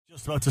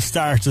Just about to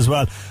start as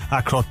well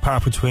at Croke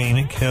Park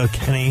between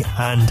Kilkenny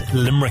and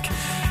Limerick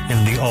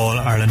in the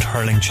All-Ireland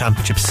Hurling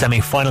Championship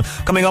semi-final.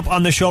 Coming up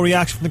on the show,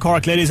 reaction from the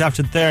Cork Ladies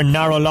after their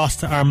narrow loss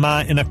to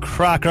Armagh in a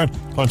cracker.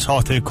 Going to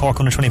talk to Cork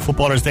under 20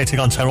 footballers. They take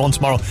on Tyrone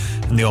tomorrow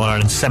in the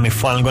All-Ireland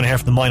semi-final. Going to hear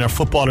from the minor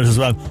footballers as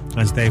well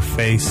as they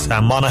face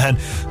Monaghan.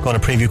 Going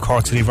to preview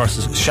Cork City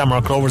versus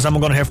Shamrock Rovers, and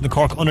we're going to hear from the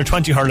Cork under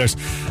 20 hurlers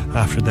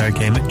after their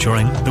game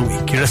during the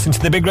week. You're listening to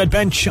the Big Red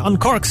Bench on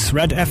Cork's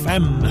Red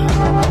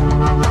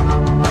FM.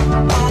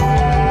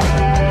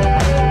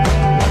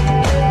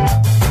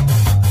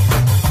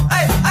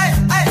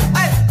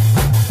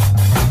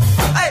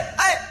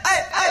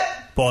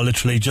 Ball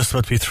literally just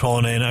about to be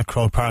thrown in at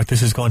Croke Park.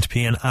 This is going to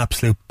be an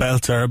absolute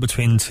belter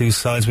between the two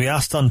sides. We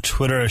asked on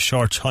Twitter a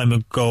short time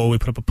ago, we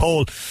put up a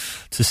poll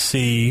to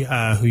see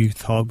who you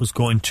thought was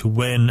going to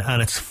win,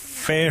 and it's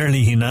fairly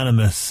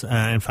unanimous.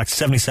 In fact,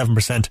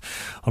 77%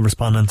 of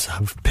respondents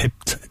have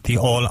pipped the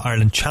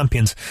All-Ireland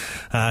champions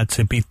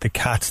to beat the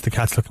Cats. The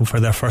Cats looking for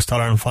their first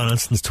All-Ireland final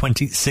since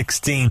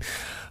 2016.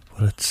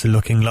 But it's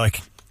looking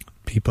like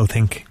people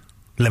think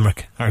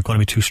Limerick are going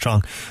to be too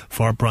strong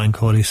for Brian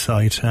Cody's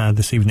side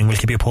this evening. We'll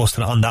keep you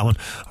posted on that one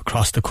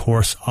across the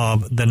course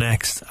of the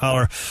next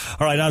hour.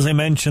 Alright, as I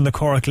mentioned, the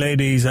Cork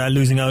Ladies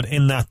losing out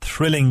in that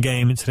thrilling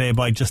game today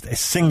by just a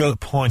single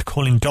point.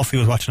 Colleen Duffy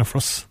was watching it for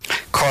us.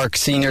 Cork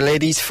senior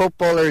ladies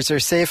footballers are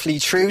safely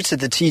through to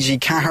the TG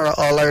Ceathair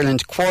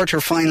All-Ireland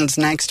quarter-finals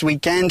next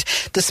weekend,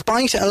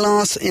 despite a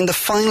loss in the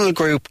final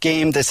group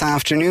game this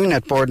afternoon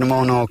at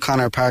Boardnamona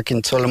O'Connor Park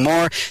in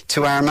Tullamore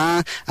to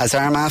Armagh, as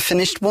Armagh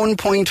finished 1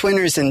 point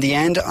winners in the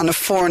end on a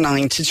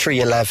 4-9 to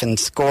 3-11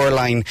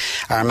 scoreline.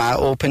 Armagh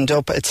opened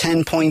up a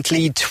 10-point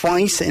lead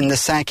twice in the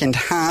second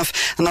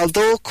half, and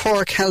although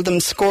Cork held them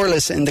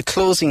scoreless in the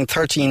closing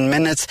 13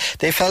 minutes,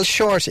 they fell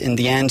short in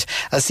the end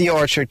as the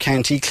Orchard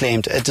County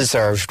claimed a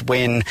deserved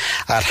win.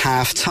 At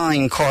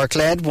half-time, Cork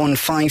led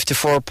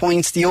 1-5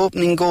 points, the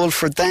opening goal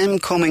for them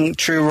coming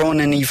through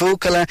Ronan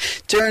Ivukala,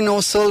 Doireann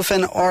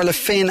O'Sullivan, Orla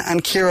Finn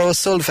and Ciara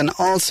O'Sullivan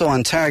also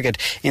on target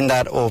in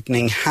that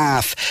opening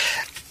half.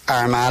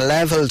 Armagh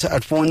levelled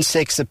at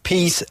 1-6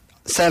 apiece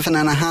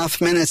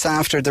 7.5 minutes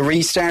after the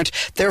restart,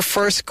 their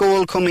first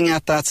goal coming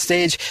at that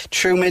stage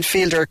through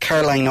midfielder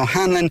Caroline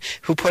O'Hanlon,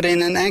 who put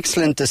in an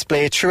excellent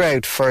display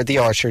throughout for the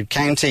Orchard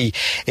County.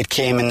 It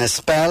came in a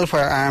spell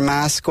where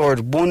Armagh scored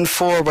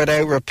 1-4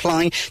 without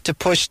reply to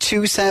push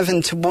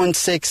 2-7 to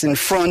 1-6 in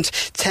front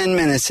 10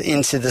 minutes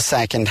into the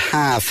second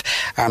half.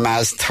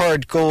 Armagh's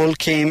third goal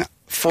came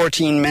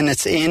 14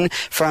 minutes in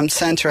from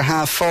centre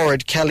half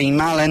forward Kelly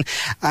Mallon,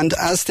 and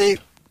as they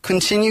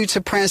continue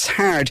to press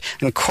hard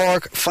and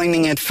Cork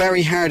finding it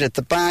very hard at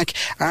the back,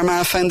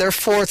 Armagh found their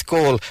fourth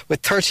goal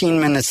with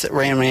 13 minutes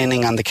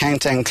remaining on the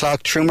countdown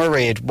clock through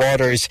Mairead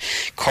Waters.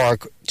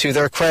 Cork, to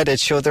their credit,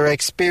 showed their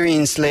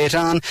experience late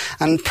on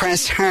and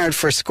pressed hard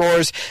for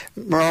scores,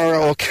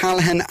 Maura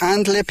O'Callaghan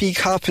and Lippy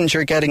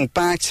Coppinger getting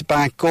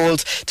back-to-back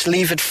goals to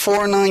leave it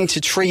 4-9 to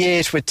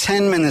 3-8 with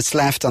 10 minutes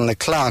left on the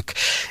clock.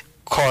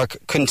 Cork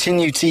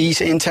continued to eat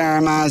into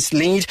Armagh's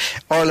lead.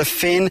 Orla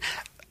Finn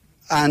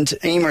and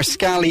Emer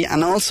Scally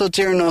and also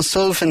Doireann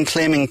O'Sullivan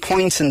claiming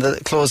points in the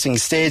closing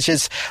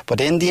stages, but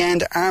in the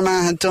end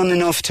Armagh had done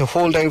enough to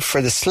hold out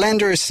for the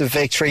slenderest of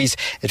victories.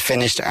 It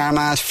finished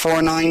Armagh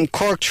 4-9,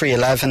 Cork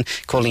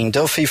 3-11. Colleen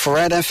Duffy for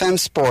Red FM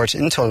Sport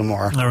in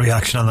Tullamore. A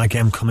reaction on that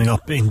game coming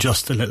up in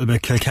just a little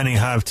bit. Kilkenny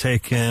have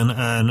taken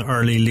an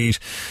early lead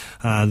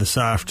this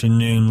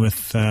afternoon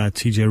with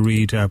TJ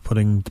Reid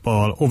putting the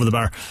ball over the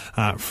bar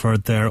for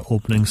their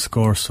opening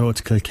score. So it's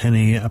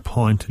Kilkenny a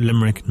point,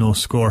 Limerick no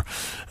score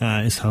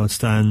is how it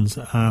stands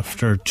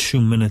after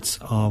 2 minutes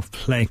of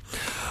play.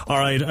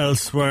 Alright,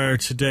 elsewhere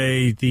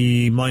today,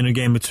 the minor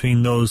game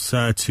between those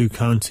two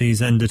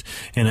counties ended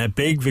in a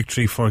big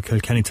victory for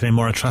Kilkenny today.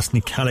 Maura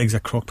Trastny Callegs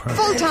at Croke Park.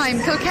 Full time,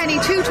 Kilkenny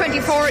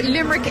 2-24,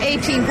 Limerick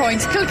 18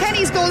 points.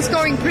 Kilkenny's goal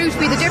scoring proved to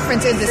be the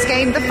difference in this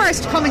game. The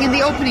first coming in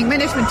the opening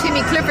minute when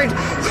Timmy Clifford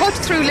cut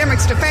through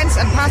Limerick's defence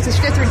and passed a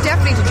slither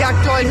deftly to Jack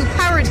Doyle, who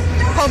powered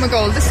home a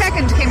goal. The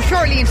second came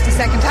shortly into the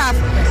second half.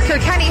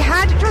 Kilkenny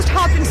had just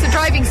hopped into the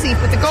driving seat,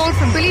 but the goal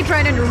from Billy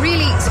Drennan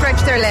really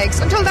stretched their legs.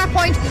 Until that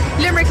point,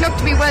 Limerick looked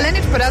to be well in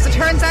it, but as it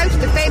turns out,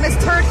 the famous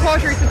third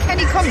quarter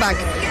Kilkenny comeback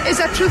is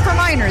as true for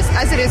minors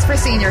as it is for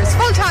seniors.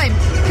 Full time,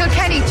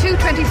 Kilkenny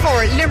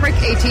 2-24,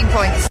 Limerick 18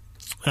 points.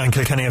 And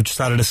Kilkenny have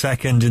just added a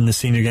second in the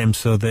senior game,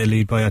 so they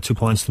lead by 2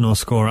 points to no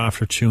score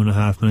after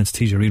 2.5 minutes.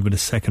 TJ Reid with a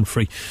second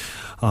free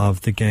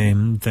of the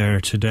game there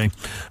today.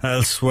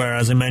 Elsewhere,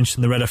 as I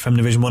mentioned, the Red FM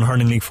Division 1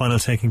 Hurling League final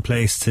taking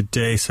place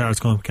today. Sarah's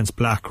going up against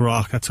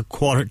Blackrock. That's a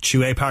quarter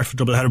to a part for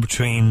doubleheader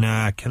between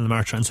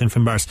Kilnamartyr and St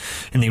Finbarrs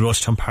in the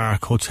Rushtown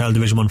Park Hotel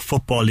Division 1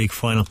 Football League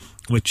final,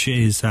 which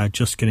is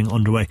just getting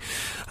underway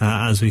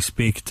as we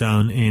speak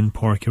down in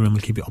Porkyroom.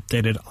 We'll keep you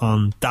updated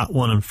on that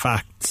one. In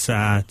fact, it's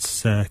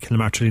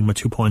Kilnamartyr leading by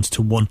 2 points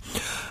to 1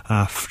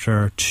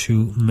 after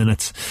 2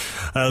 minutes.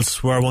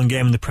 Elsewhere, one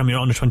game in the Premier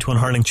Under-21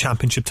 Hurling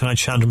Championship tonight.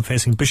 Shandrum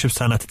facing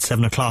Bishopstown at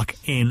 7 o'clock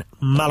in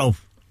Mallow.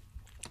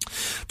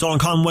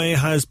 Donald Conway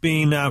has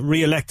been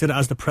re-elected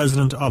as the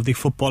president of the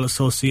Football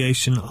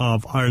Association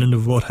of Ireland, a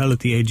vote held at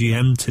the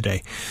AGM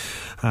today,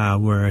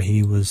 where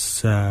he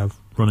was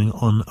running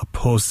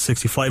unopposed.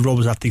 65 Roe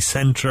was at the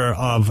centre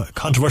of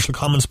controversial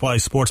comments by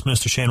Sports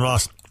Minister Shane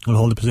Ross, will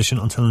hold the position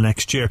until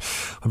next year.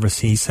 However,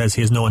 he says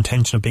he has no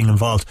intention of being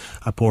involved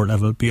at board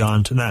level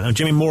beyond that. Now,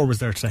 Jimmy Moore was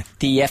there today.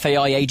 The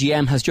FAI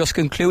AGM has just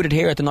concluded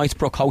here at the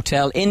Knightsbrook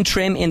Hotel in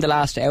Trim in the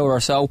last hour or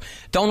so.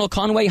 Donald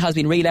Conway has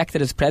been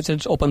re-elected as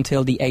president up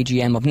until the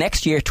AGM of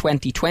next year,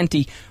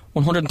 2020.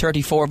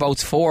 134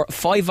 votes for,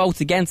 5 votes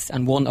against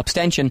and 1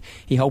 abstention.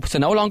 He hopes to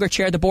no longer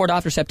chair the board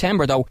after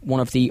September, though. One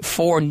of the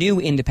 4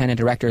 new independent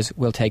directors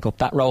will take up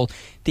that role.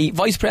 The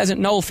Vice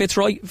President, Noel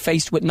Fitzroy,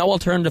 faced with no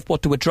alternative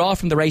but to withdraw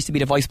from the race to be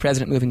the Vice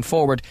President moving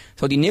forward.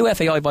 So the new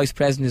FAI Vice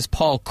President is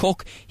Paul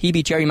Cook. He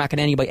beat Jerry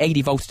McEnany by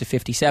 80 votes to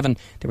 57.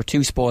 There were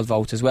 2 spoiled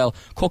votes as well.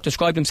 Cook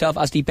described himself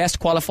as the best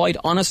qualified,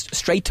 honest,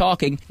 straight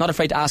talking, not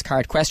afraid to ask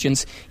hard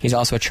questions. He's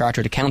also a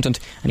chartered accountant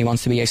and he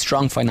wants to be a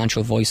strong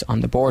financial voice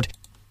on the board.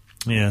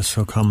 Yeah,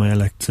 so Conway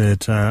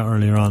elected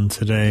earlier on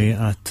today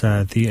at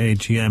the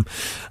AGM.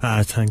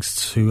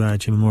 Thanks to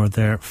Jimmy Moore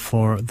there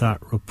for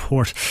that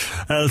report.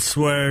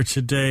 Elsewhere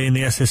today in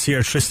the SSE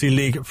Electricity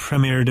League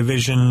Premier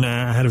Division,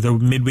 ahead of their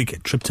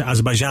midweek trip to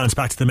Azerbaijan, it's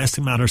back to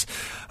domestic matters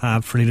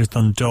for leaders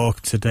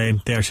Dundalk today.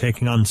 They are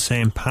taking on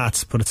St.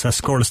 Pat's, but it's a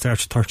scoreless there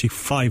for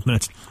 35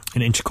 minutes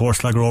in Inchicore.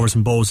 Shamrock Rovers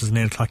and Bows is an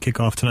 8 o'clock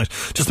kick-off tonight.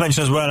 Just to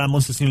mention as well,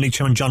 Munster Senior League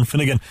Chairman John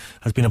Finnegan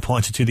has been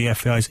appointed to the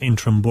FAI's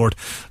interim board,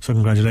 so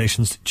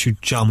congratulations to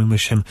John. We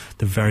wish him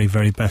the very,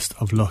 very best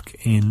of luck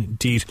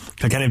indeed.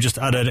 Kilkenny have just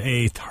added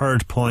a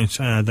 3rd point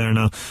there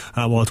now.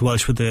 Walt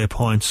Welsh with the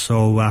points,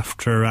 so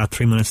after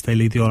 3 minutes they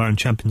lead the All-Ireland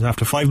champions.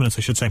 After 5 minutes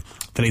I should say,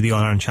 they lead the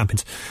All-Ireland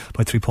champions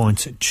by 3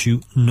 points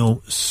to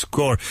no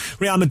score.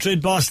 Real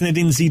Madrid boss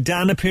Zinedine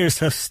Zidane appears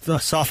to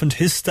have softened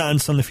his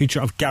stance on the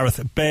future of Gareth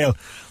Bale.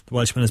 The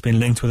Welshman has been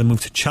linked with a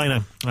move to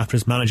China after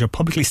his manager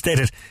publicly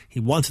stated he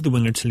wanted the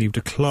winger to leave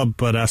the club.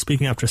 But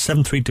speaking after a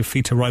 7-3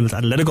 defeat to rivals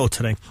Atletico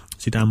today,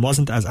 Zidane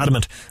wasn't as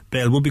adamant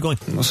Bale would be going.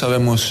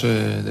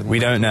 We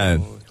don't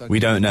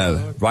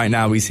know. Right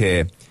now he's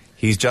here.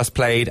 He's just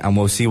played and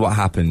we'll see what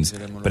happens.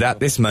 But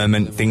at this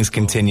moment, things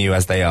continue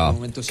as they are.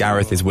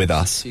 Gareth is with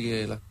us.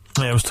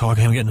 I was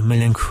talking him getting £1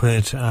 million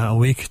a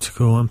week to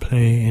go and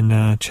play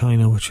in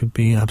China, which would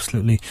be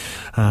absolutely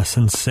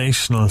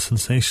sensational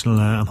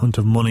amount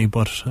of money.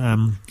 But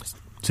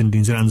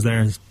Zinedine Zidane's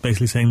there is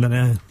basically saying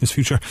that his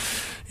future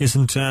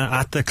isn't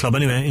at the club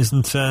anyway,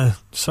 isn't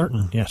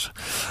certain yet.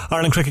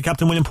 Ireland cricket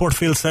captain William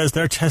Porterfield says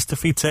their test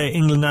defeat to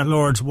England at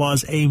Lords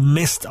was a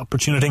missed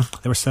opportunity.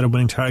 They were set a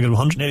winning target of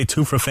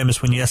 182 for a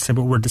famous win yesterday,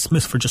 but were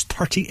dismissed for just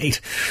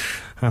 38.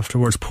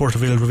 Afterwards,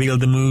 Porterfield revealed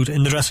the mood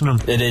in the dressing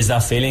room. It is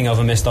that feeling of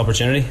a missed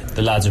opportunity.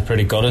 The lads are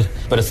pretty gutted,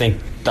 but I think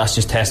that's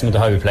just testament to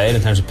how we played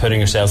in terms of putting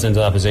yourselves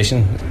into that position.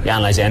 You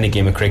analyse any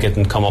game of cricket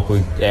and come up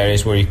with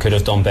areas where you could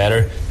have done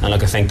better, and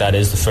look, I think that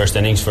is the first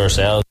innings for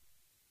ourselves.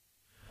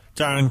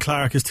 Darren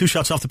Clark is 2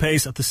 shots off the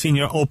pace at the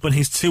Senior Open.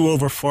 He's 2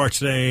 over 4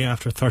 today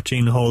after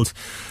 13 holes,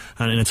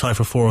 and in a tie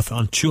for 4th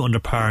on 2 under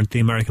par. The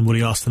American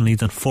Woody Austin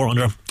leads on 4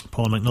 under.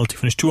 Paul McNulty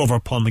finished 2 over.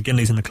 Paul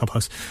McGinley's in the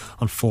clubhouse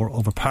on 4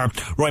 over par.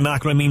 Roy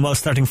McIlroy meanwhile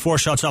starting 4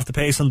 shots off the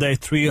pace on day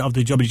 3 of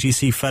the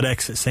WGC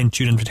FedEx St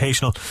Jude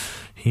Invitational.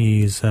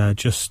 He's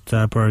just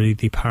birdied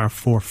the par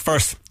 4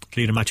 first.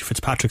 Leader Matthew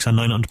Fitzpatrick's on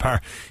 9 under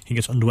par. He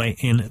gets underway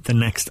in the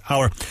next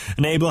hour.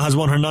 Enable has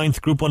won her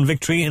 9th Group 1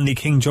 victory in the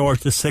King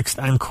George VI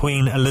and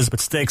Queen Elizabeth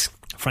Stakes.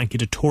 Frankie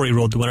Dettori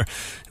rode the winner.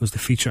 It was the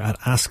feature at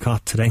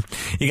Ascot today.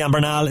 Egan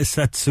Bernal is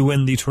set to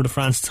win the Tour de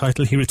France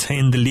title. He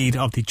retained the lead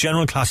of the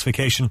general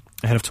classification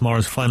ahead of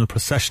tomorrow's final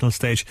processional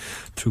stage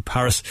through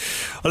Paris.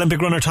 Olympic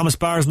runner Thomas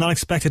Barr is not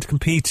expected to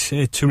compete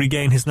to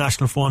regain his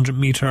national 400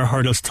 metre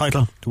hurdles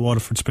title. The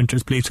Waterford sprinter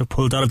is believed to have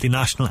pulled out of the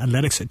National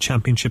Athletics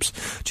Championships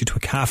due to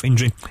a calf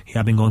injury. He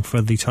had been going for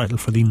the title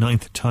for the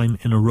 9th time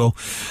in a row.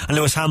 And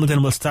Lewis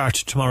Hamilton will start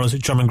tomorrow's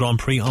German Grand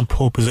Prix on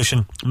pole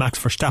position. Max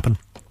Verstappen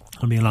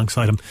will be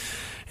alongside him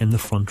in the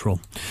front row.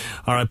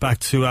 Alright, back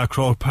to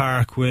Croke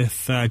Park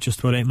with just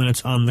about 8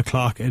 minutes on the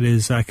clock. It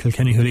is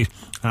Kilkenny who lead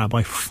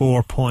by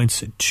 4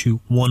 points to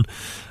 1,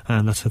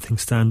 and that's how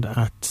things stand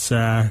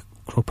at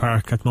Croke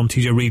Park at the moment.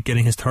 TJ Reid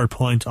getting his 3rd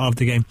point of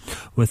the game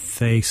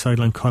with a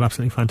sideline cut.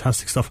 Absolutely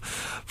fantastic stuff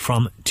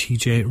from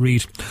TJ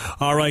Reid.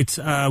 Alright,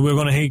 we're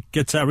going to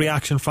get a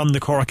reaction from the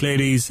Cork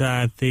Ladies.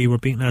 They were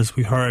beaten, as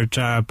we heard,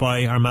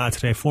 by Armagh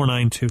today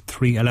 4-9 to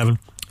 3-11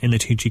 in the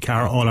TG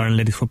Car All-Ireland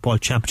Ladies Football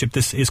Championship.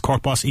 This is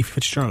Cork boss Aoife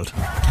Fitzgerald.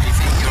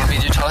 Your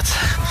immediate thoughts?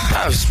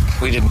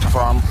 We didn't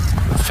perform.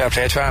 Fair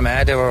play to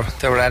Armagh. They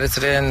were at it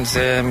today, and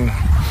I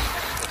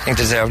think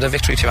deserved a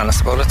victory, to be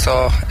honest about it.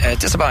 So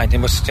disappointing,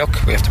 but look,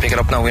 we have to pick it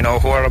up now. We know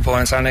who our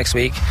opponents are next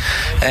week,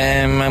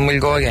 and we'll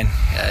go again.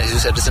 As you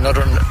said, there's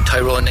another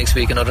Tyrone next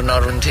week, another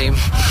Northern team.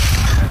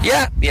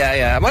 Yeah.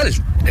 Well,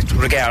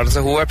 regardless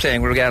of who we're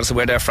playing, regardless of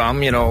where they're from,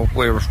 we look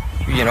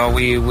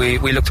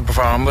to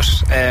perform, but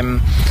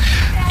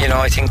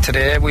I think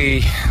today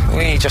we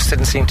just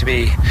didn't seem to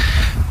be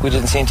we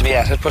didn't seem to be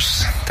at it, but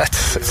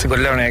it's a good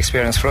learning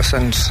experience for us,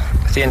 and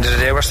at the end of the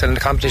day we're still in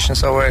the competition,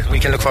 so we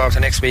can look forward to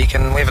next week,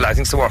 and we have a lot of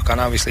things to work on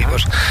obviously,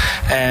 but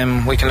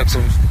we can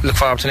look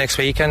forward to next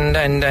week and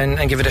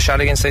give it a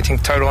shot against, I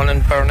think, Tyrone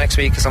and Burr next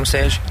week at some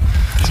stage.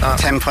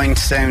 10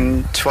 points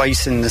down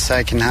twice in the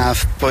second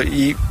half, but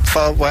you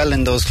fought well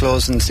in those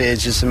closing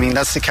stages. I mean,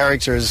 that's the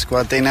character of the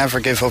squad. They never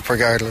give up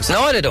regardless.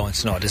 No, they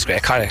don't. No, there's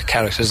great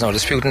characters, no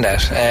disputing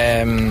that.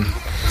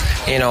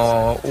 You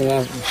know,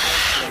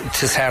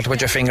 it's hard to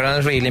put your finger on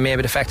it really.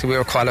 Maybe the fact that we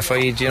were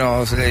qualified, you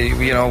know,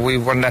 we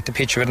weren't at the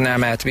pitch with an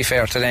Armagh, to be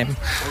fair to them.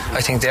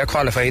 I think they're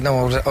qualified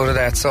now out of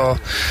that, so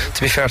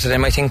to be fair to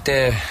them, I think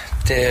they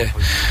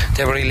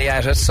were really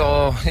at it.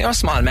 So, you know,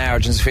 small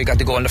margins. If we got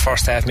the goal in the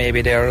first half,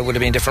 maybe there it would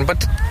have been different,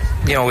 but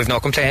you know, we've no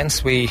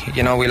complaints. We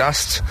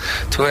lost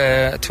to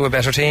a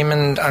better team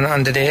and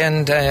on the day,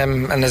 and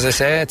as I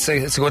say, it's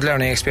a good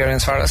learning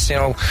experience for us. You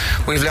know,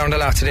 we've learned a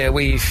lot today.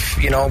 We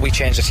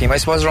changed the team, I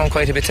suppose, around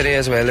quite a bit today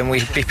as well, and we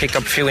picked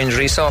up a few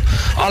injuries. So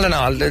all in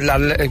all,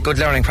 a good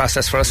learning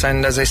process for us.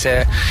 And as I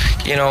say,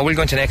 you know, we'll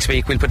go into next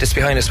week. We'll put this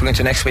behind us. We'll go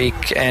into next week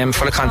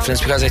full of confidence,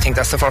 because I think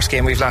that's the first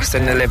game we've lost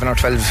in 11 or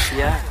 12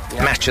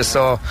 matches.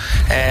 So,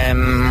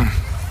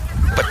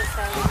 but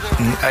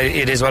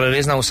it is what it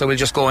is now. So we'll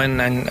just go in,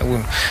 and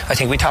I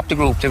think we topped the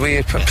group. Did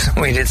we?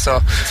 We did. So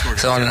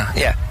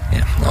yeah.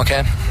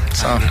 Okay.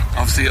 So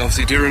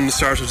obviously during the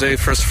start of the day,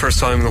 first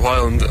time in a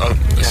while, and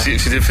she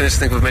did finish, I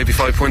think, with maybe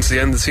 5 points at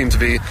the end. It seemed to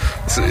be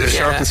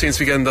Sharpen seems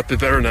to be getting that bit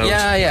better now.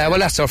 Yeah. Well,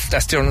 that's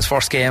Tyrone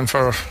first game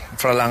for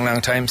a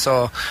long time.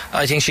 So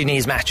I think she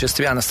needs matches,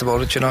 to be honest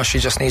about it. You know, she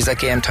just needs that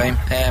game time.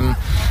 And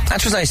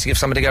it was nice to give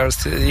some of the girls,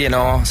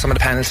 some of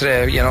the panel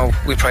today. You know,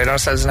 we pride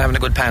ourselves in having a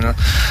good panel,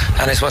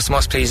 and it's what's the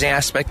most pleasing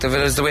aspect of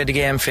it is the way the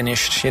game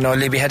finished. You know,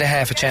 Libby had a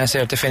half a chance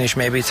there to finish,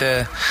 maybe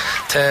to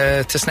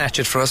snatch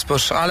it for us,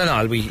 but all in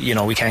all,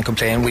 we can't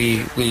complain.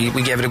 We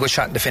gave it a good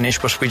shot in the finish,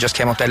 but we just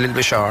came up that little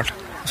bit short.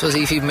 So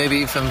if you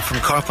maybe from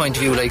Cork point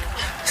of view, like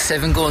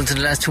 7 goals in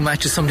the last 2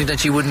 matches, something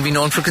that you wouldn't be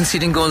known for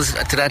conceding goals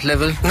to that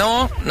level?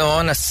 No,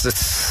 and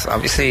it's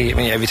obviously, I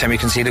mean, every time you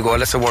concede a goal,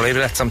 that's a worry, but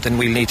that's something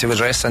we'll need to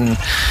address and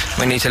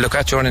we need to look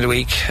at during the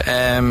week.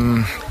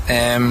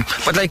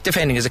 But like,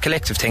 defending is a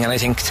collective thing, and I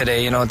think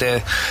today,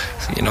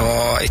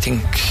 I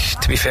think,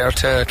 to be fair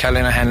to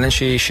Carolina Hanlon,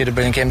 she had a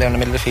brilliant game down the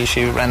middle of the field.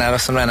 She ran at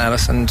us, and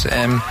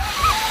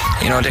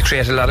they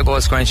created a lot of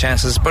goal scoring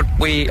chances, but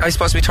I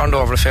suppose we turned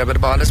over a fair bit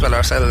of ball as well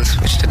ourselves,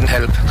 which didn't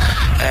help.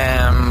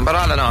 But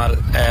all in all,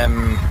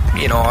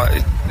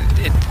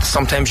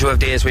 sometimes you have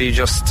days where you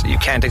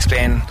can't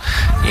explain,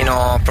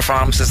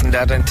 performances and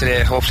that, and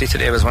hopefully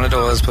today was one of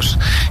those. But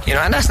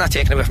and that's not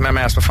taking away from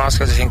Armagh's performance,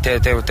 because I think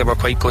they were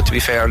quite good, to be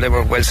fair. They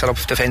were well set up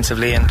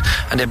defensively, and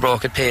they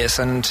broke at pace,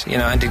 and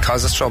did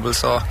cause us trouble.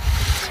 So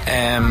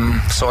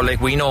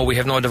like, we know we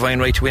have no divine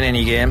right to win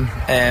any game,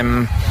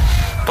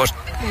 but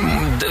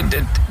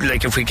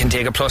like, if we can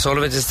take a plus out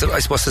of it, I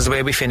suppose is the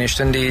way we finished,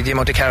 and the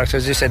amount of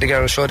characters you said the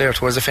girls showed there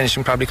towards the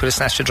finishing probably could have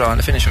snatched a draw in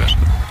the finish of it.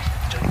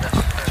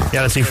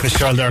 Yeah, let's see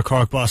Fitzgerald there,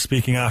 Cork boss,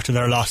 speaking after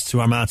their loss to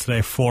Armagh today.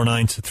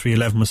 4-9 to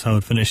 3-11 was how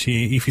it finished.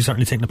 He's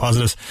certainly taking the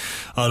positives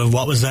out of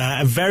what was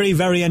a very,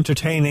 very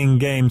entertaining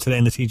game today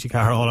in the TG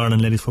Cahir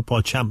All-Ireland Ladies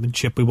Football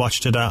Championship. We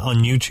watched it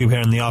on YouTube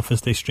here in the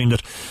office. They streamed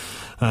it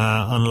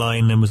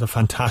online. It was a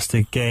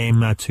fantastic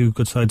game, 2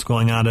 good sides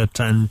going at it,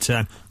 and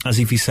as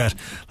Aoife said,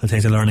 they'll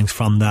take the learnings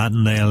from that,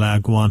 and they'll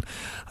go on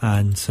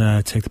and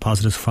take the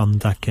positives from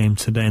that game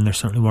today. And there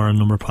certainly were a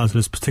number of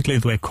positives,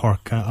 particularly the way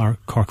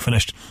Cork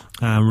finished,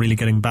 really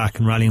getting back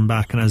and rallying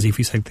back, and as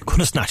Aoife said, they could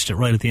have snatched it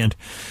right at the end,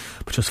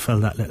 but just fell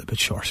that little bit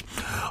short.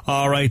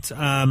 Alright,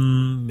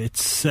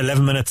 it's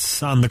 11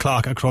 minutes on the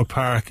clock at Croke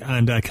Park,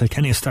 and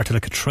Kilkenny has started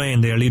like a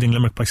train. They are leading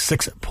Limerick by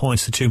 6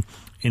 points to 2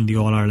 in the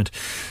All-Ireland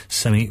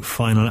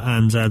semi-final,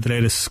 and the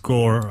latest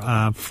score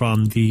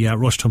from the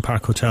Rushton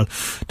Park Hotel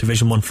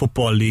Division 1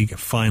 Football League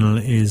final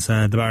is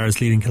the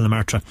Barras leading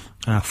Killamartra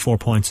 4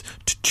 points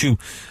to 2.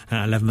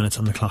 11 minutes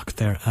on the clock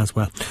there as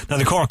well. Now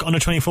the Cork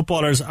under-20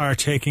 footballers are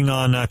taking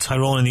on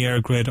Tyrone in the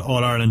Air Grade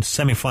All-Ireland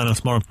semi-final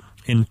tomorrow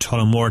in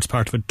Tullamore. It's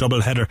part of a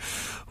double header,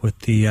 with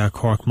the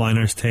Cork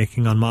Miners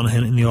taking on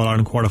Monaghan in the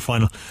All-Ireland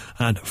quarter-final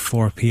at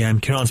 4pm.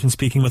 Kieran's been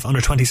speaking with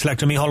under-20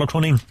 selector Micheál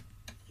O'Connell.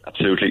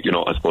 Absolutely,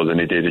 I suppose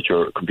any day that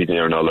you're competing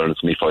in an All-Ireland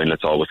semi-final,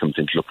 it's always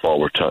something to look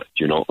forward to,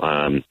 we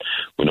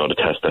know the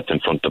test that's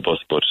in front of us,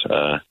 but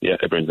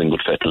everyone's in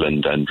good fettle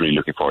and really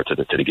looking forward to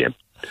the game.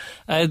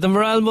 The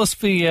morale must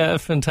be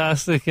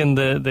fantastic in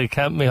the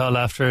camp, Micheál,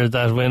 after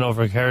that win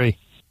over Kerry.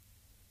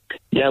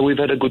 Yeah, we've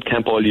had a good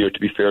camp all year, to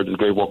be fair. There's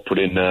great work put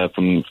in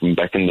from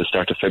back in the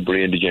start of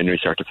February, into January,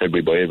 start of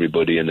February, by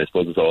everybody, and I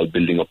suppose it's all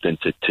building up then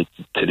to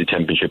the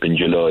championship in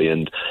July,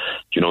 and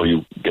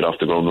you get off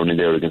the ground running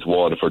there against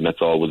Waterford, and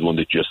that's always one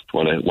that you just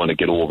want to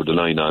get over the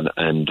line on,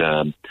 and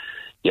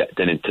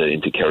then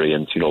into Kerry,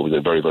 and it was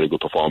a very, very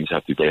good performance. I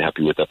have to be very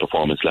happy with that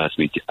performance last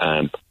week.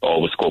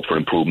 Always scope for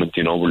improvement,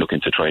 we're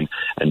looking to try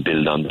and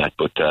build on that,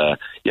 but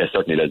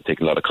certainly that's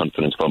taken a lot of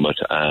confidence from it,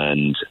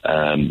 and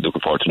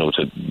looking forward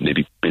to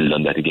maybe build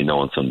on that again now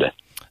on Sunday.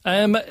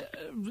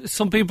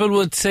 some people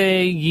would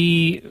say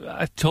ye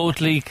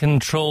totally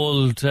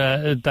controlled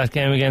that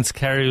game against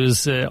Kerry. It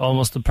was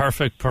almost a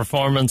perfect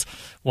performance.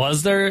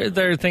 Was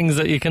there things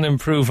that you can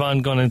improve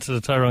on going into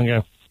the Tyrone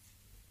game?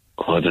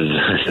 Oh,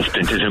 there's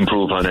plenty to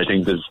improve on. I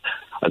think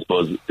I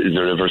suppose, is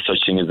there ever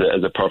such thing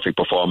as a perfect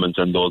performance?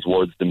 And those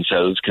words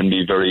themselves can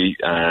be very,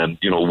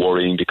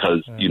 worrying,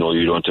 because, you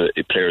don't want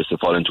players to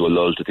fall into a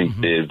lull to think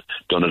they've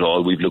done it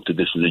all. We've looked at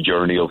this as a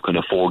journey of kind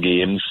of 4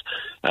 games.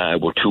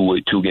 We're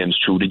two games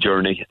through the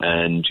journey,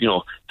 and,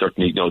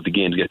 certainly, the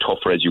games get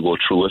tougher as you go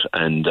through it.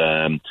 And,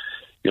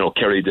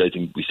 Kerry, I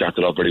think we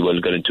started off very well,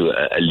 got into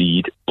a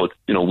lead, but,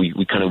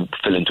 we kind of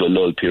fell into a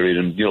lull period,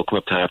 and, come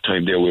up to half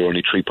time there, we were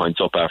only 3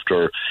 points up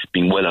after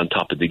being well on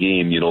top of the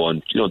game,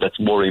 and, that's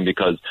worrying,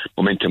 because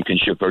momentum can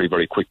shift very,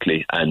 very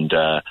quickly. And,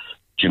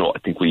 I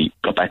think we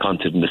got back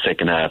onto it in the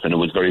second half, and it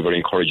was very, very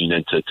encouraging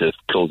then to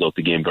close out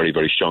the game very,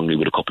 very strongly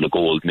with a couple of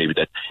goals,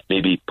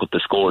 maybe put the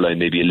scoreline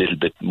maybe a little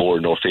bit more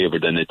in our favour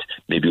than it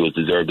maybe was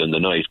deserved on the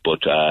night. But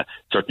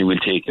certainly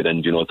we'll take it,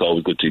 and it's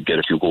always good to get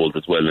a few goals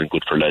as well, and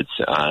good for lads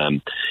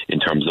in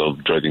terms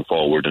of driving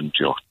forward. And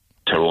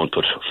Tyrone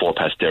put 4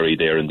 past Derry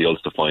there in the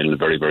Ulster final, a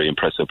very, very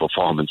impressive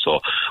performance.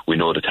 So we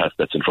know the task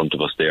that's in front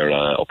of us there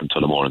up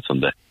until tomorrow on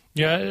Sunday.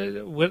 Yeah,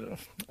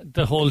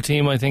 the whole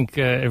team, I think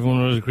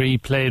everyone would agree,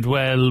 played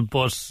well,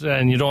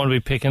 and you don't want to be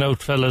picking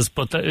out fellas,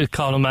 but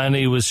Colin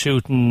Manny was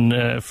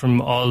shooting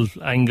from all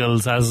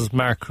angles, as is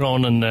Mark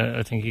Cronin.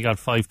 I think he got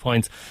 5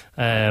 points.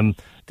 They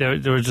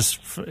were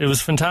it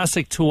was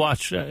fantastic to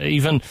watch.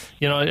 Even,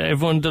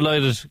 everyone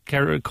delighted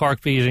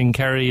Cork beating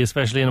Kerry,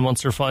 especially in a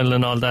Munster final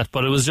and all that,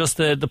 but it was just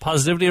the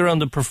positivity around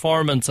the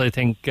performance, I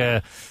think,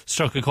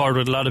 struck a chord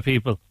with a lot of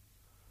people.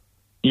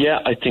 Yeah,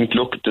 I think,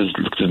 there's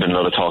been a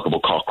lot of talk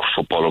about Cork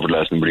football over the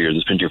last number of years.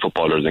 There's plenty of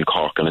footballers in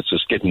Cork, and it's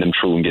just getting them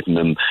through and getting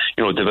them,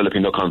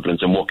 developing their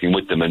confidence and working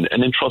with them and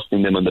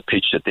entrusting them on the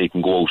pitch that they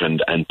can go out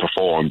and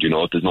perform.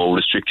 There's no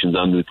restrictions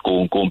on it.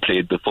 Go and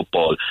play the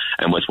football,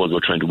 and I suppose we're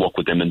trying to work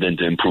with them and then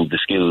to improve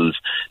the skills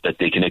that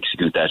they can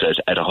execute that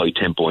at a high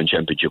tempo in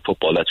championship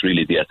football. That's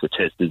really the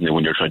test, isn't it,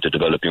 when you're trying to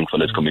develop young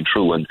fellas coming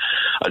through. And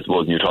I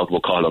suppose when you talk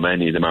about Colin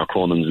Manny, the Mark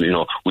Cronins,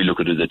 we look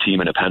at it as a team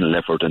and a panel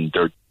effort, and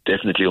they're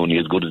definitely only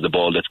as good as the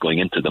ball that's going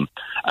into them.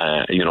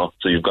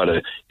 So you've got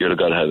to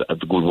have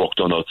the good work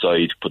done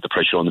outside, put the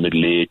pressure on the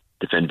middle eight,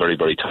 defend very,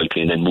 very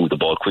tightly, and then move the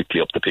ball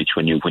quickly up the pitch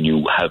when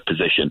you have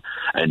possession.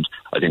 And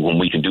I think when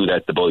we can do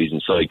that, the boys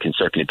inside can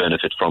certainly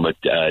benefit from it.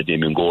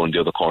 Damien Gore in the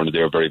other corner,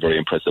 they're very, very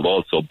impressive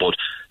also. But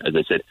as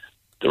I said,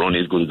 they're only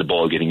as good as the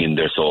ball getting in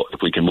there. So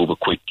if we can move it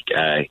quick,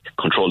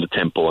 control the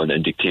tempo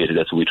and dictate it,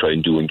 that's what we try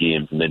and do in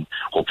games, and then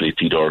hopefully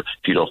feed our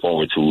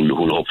forwards who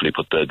will hopefully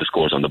put the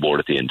scores on the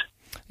board at the end.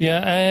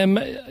 Yeah,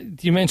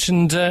 you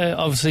mentioned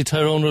obviously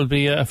Tyrone will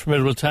be a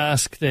formidable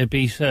task. They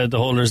beat the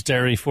holders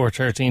Derry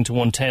 4-13 to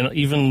 110,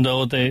 even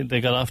though they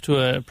got off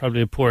to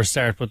probably a poor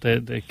start, but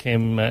they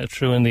came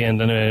through in the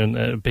end anyway, in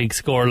a big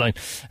scoreline.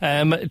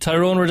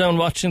 Tyrone were down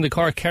watching the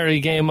Cork-Kerry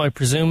game. I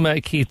presume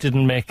Keith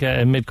didn't make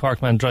a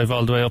mid-Cork man drive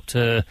all the way up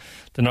to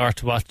the north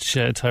to watch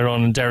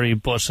Tyrone and Derry,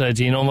 but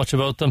do you know much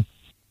about them?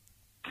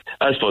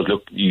 I suppose,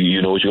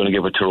 you know what you're going to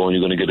get with Tyrone.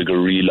 You're going to get a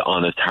real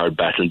honest, hard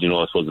battle.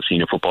 I suppose the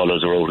senior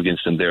footballers were out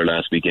against them there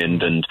last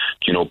weekend and,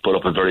 put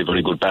up a very,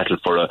 very good battle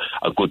for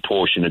a good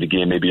portion of the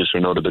game, maybe just for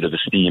another bit of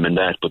esteem in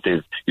that. But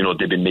they've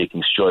been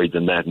making strides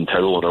in that, and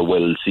Tyrone are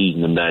well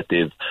seasoned in that.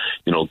 They've,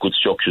 good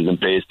structures in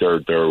place.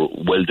 They're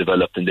well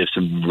developed, and they've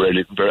some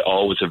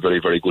always have very,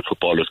 very good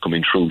footballers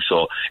coming through.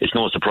 So it's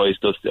no surprise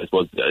to us. I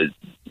suppose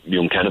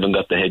young Canavan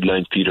got the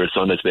headlines. Peter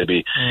Sonnet,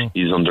 maybe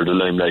he's under the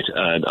limelight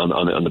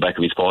on the back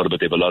of his father, but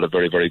they have a lot of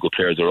very, very good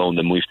players around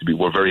them.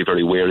 We're very,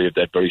 very wary of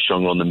that. Very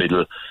strong around the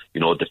middle,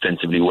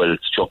 defensively well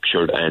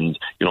structured, and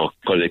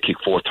they kick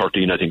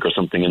 4-13, I think, or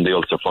something in the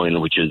Ulster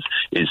final, which is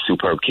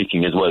superb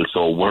kicking as well.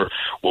 So we're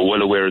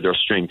well aware of their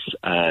strengths,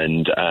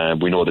 and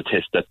we know the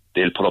test that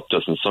they'll put up to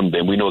us on Sunday.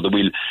 And we know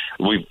that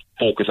we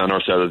focus on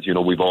ourselves.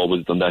 We've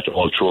always done that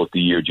all throughout the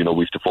year. We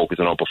have to focus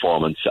on our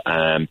performance,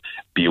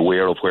 be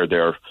aware of where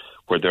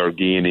their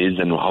game is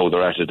and how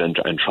they're at it,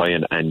 and try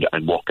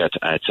and work at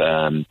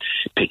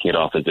picking it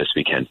off as best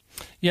we can.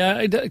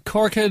 Yeah,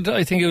 Cork had,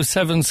 I think it was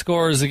 7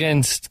 scores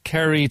against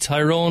Kerry.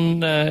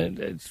 Tyrone,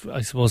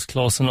 I suppose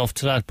close enough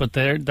to that, but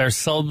their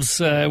subs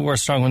were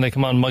strong when they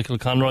come on. Michael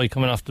Conroy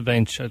coming off the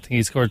bench, I think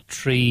he scored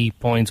 3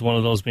 points, one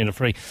of those being a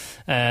free.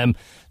 Even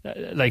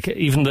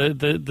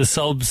the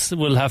subs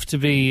will have to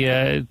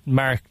be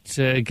marked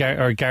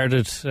or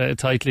guarded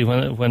tightly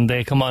when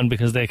they come on,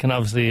 because they can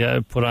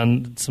obviously put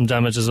on some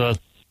damage as well.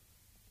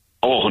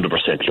 Oh, 100%.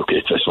 Look,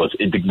 I suppose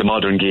the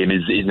modern game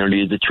is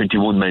nearly a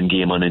 21-man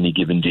game on any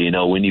given day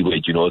now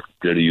anyway.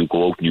 Whether you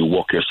go out and you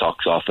walk your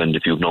socks off, and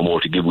if you have no more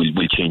to give, we'll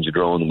change it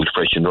around and we'll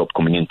freshen it up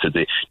coming into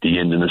the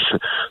end. And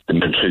the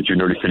mental, you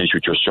nearly finish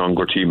with your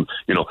stronger team.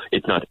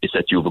 It's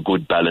that you have a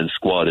good balanced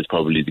squad is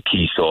probably the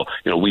key. So,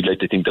 we'd like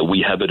to think that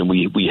we have it, and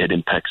we had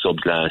impact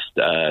subs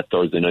last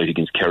Thursday night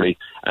against Kerry,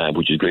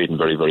 which is great and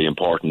very, very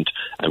important.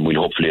 And we'll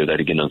hopefully have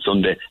that again on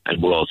Sunday.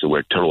 And we're also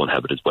aware Tyrone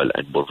have it as well,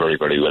 and we're very,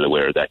 very well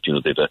aware of that.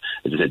 They've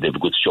as I said, they have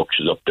good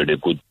structures up there, they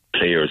have good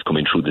players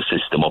coming through the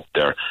system up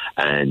there,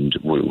 and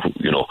we'll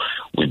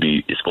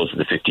be, I suppose,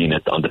 the 15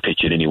 on the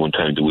pitch at any one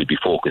time that we'll be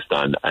focused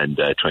on, and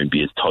try and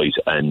be as tight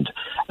and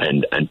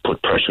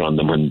put pressure on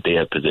them when they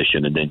have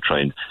possession, and then try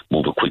and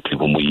move it quickly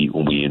when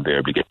we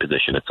invariably get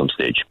possession at some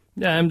stage.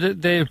 Yeah,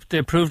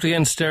 they proved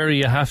against Derry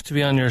you have to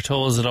be on your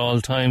toes at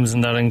all times,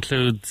 and that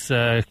includes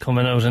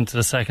coming out into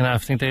the second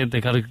half. I think they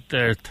got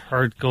their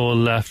third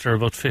goal after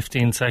about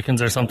 15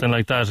 seconds or something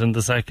like that in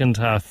the second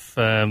half.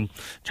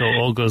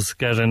 Joe Ogo's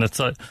getting it.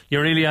 So you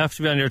really have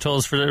to be on your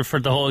toes for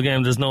the whole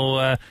game. There's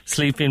no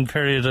sleeping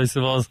period, I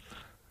suppose.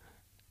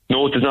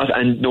 No, there's not,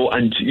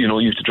 and you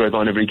have to drive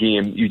on every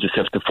game. You just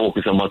have to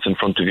focus on what's in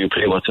front of you,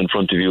 play what's in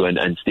front of you,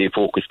 and stay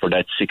focused for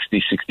that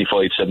 60,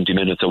 65, 70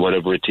 minutes or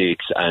whatever it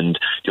takes. And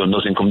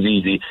nothing comes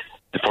easy.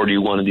 The further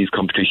you go on in these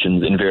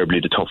competitions,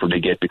 invariably the tougher they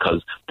get,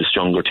 because the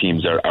stronger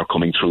teams are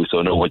coming through.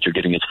 So now what you're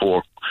getting is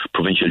 4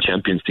 provincial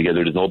champions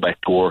together. There's no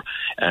backdoor,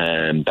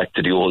 back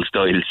to the old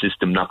style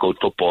system, knockout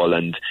football,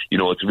 and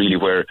it's really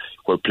where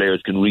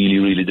players can really,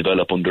 really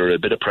develop under a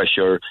bit of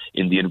pressure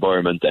in the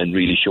environment and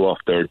really show off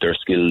their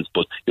skills.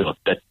 But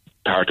that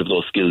part of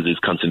those skills is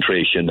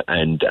concentration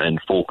and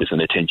focus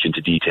and attention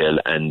to detail,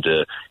 and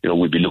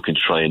we'll be looking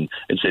to try and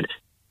said,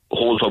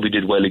 hold what we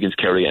did well against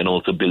Kerry, and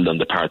also build on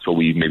the parts where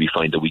we maybe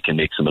find that we can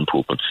make some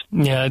improvements.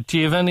 Yeah, do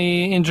you have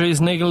any injuries,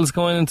 niggles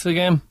going into the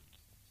game?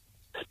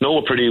 No,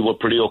 we're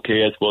pretty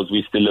okay. I suppose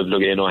we still have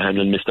Lugano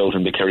Hanlon missed out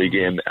in the Kerry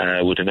game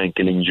with an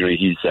ankle injury.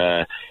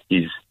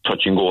 He's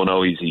touch and go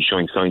now. He's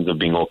showing signs of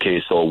being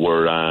okay. So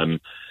we're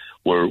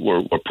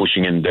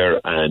pushing in there,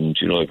 and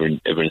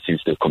everyone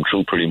seems to have come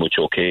through pretty much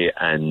okay.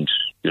 And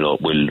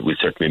we'll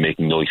certainly be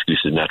making no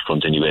excuses in that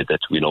front anyway. That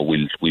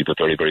we've a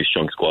very, very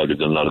strong squad. We've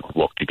done a lot of good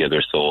work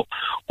together. So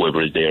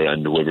whoever is there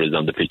and whoever is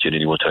on the pitch at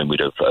any one time,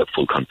 we'd have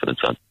full confidence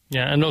on.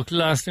 Yeah, and look,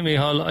 lastly,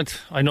 Michal,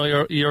 I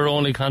know you're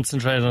only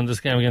concentrated on this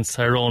game against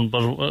Tyrone,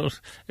 but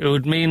it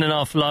would mean an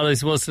awful lot, I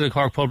suppose, to the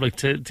Cork public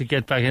to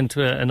get back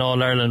into an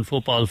All-Ireland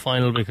football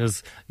final,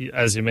 because,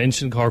 as you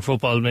mentioned, Cork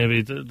football,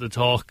 maybe the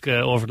talk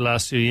over the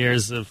last few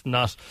years of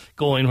not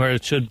going where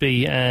it should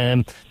be,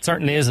 it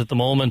certainly is at the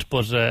moment,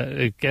 but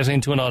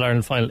getting to an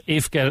All-Ireland final,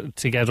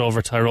 to get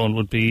over Tyrone,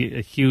 would be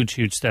a huge,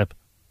 huge step.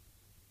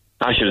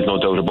 Actually, there's no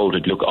doubt about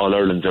it. Look, All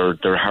Ireland,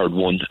 they're hard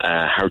won,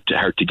 hard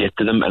to get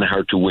to them and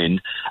hard to win.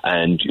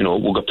 And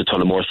we'll go up to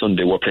Tullamore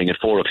Sunday. We're playing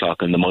at 4:00,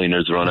 and the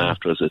Miners are on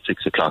after us at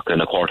 6:00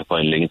 in a quarter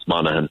final against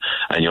Monaghan.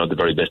 And the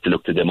very best to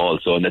look to them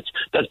also. And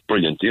that's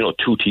brilliant.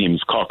 2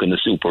 teams, Cork and the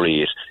Super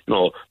 8.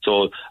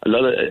 So a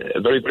lot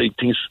of very, very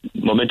things.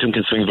 Momentum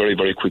can swing very,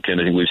 very quickly, and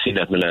I think we've seen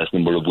that in the last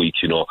number of weeks.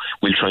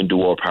 We'll try and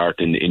do our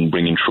part in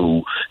bringing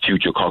through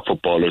future Cork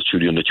footballers through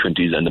the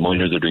under-20s, and the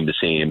Miners are doing the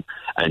same.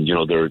 And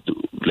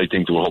I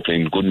think we're hoping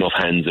in good enough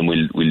hands, and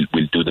we'll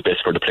do the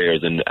best for the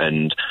players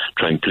and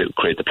try and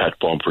create the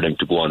platform for them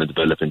to go on and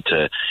develop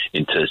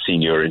into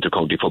senior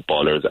inter-county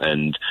footballers.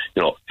 And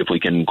if we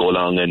can go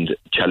along and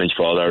challenge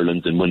for All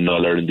Ireland and win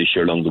All Ireland this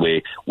year along the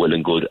way, well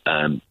and good.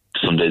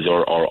 Sunday's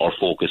our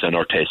focus and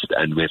our test,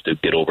 and we have to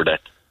get over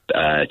that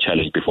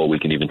challenge before we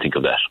can even think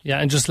of that. Yeah,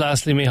 and just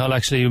lastly, Michal,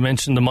 actually, you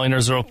mentioned the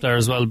Miners are up there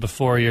as well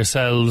before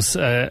yourselves.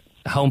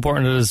 How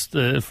important it is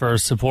for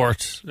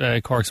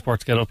Cork Sport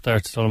to get up there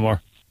to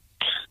Tullamore?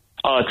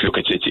 Look,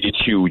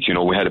 it's huge.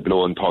 We had a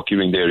blow in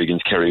Porcupine there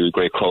against Kerry with a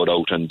great crowd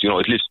out, and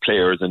it lifts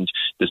players. And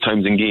there's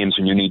times in games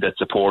when you need that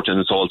support, and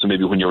it's also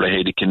maybe when you're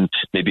ahead, it can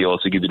maybe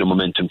also give you the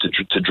momentum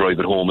to drive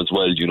it home as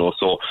well.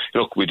 So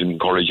look, we'd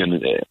encourage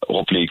and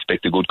hopefully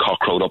expect a good Cork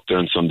crowd up there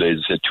on Sundays.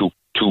 Two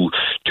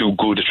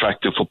good,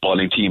 attractive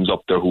footballing teams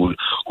up there who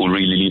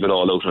really leave it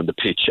all out on the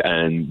pitch,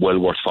 and well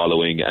worth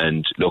following.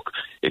 And look,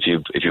 if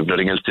you've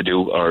nothing else to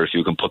do, or if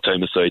you can put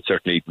time aside,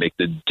 certainly take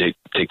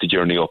the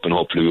journey up, and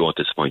hopefully we won't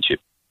disappoint you.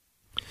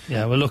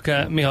 Yeah, well, look,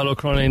 Michal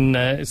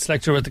O'Cronin,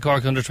 selector with the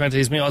Cork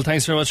Under-20s. Michal,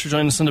 thanks very much for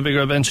joining us on the Big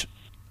Red Bench.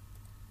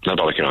 No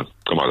bother, Kieran.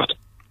 Come on, lad.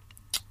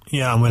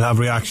 Yeah, and we'll have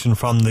reaction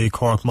from the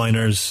Cork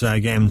Miners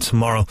game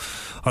tomorrow,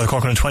 or the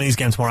Cork Under-20s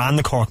game tomorrow, and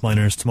the Cork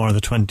Miners tomorrow.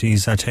 The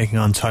 20s taking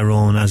on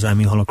Tyrone, as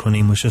Michal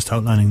O'Cronin was just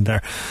outlining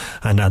there,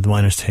 and the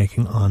Miners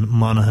taking on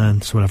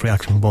Monaghan. So we'll have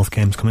reaction from both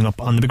games coming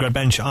up on the Big Red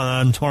Bench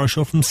on tomorrow's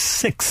show from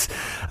 6.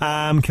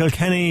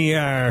 Kilkenny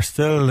are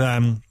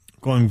still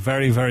going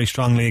very, very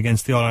strongly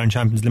against the All-Ireland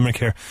champions Limerick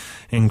here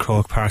in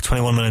Croke Park.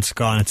 21 minutes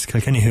gone. It's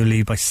Kilkenny who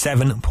lead by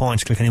 7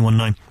 points. Kilkenny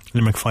 1-9.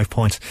 Limerick 5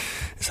 points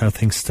is how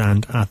things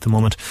stand at the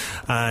moment.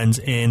 And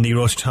in the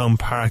Rochestown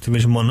Park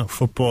Division 1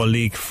 Football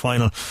League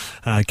final,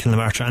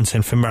 Kilnamartyr and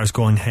St Finbarr's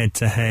going head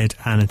to head,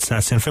 and it's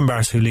St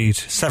Finbarr's who lead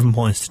 7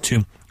 points to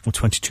 2 with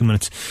 22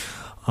 minutes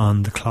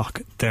on the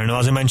clock there. Now,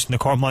 as I mentioned, the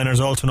Cork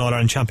Miners also in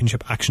All-Ireland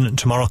Championship action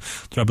tomorrow.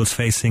 The Rebels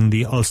facing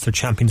the Ulster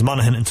champions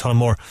Monaghan in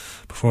Tullamore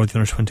before the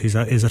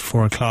Under-20s is at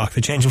 4 o'clock. The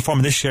change in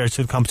form this year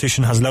to the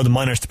competition has allowed the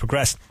Miners to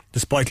progress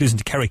despite losing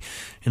to Kerry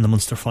in the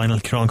Munster final.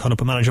 Kieran caught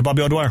up with manager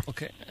Bobby O'Dwyer.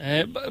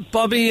 Okay,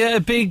 Bobby, a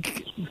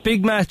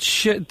big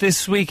match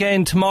this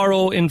weekend.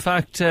 Tomorrow, in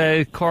fact,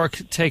 Cork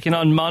taking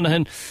on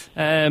Monaghan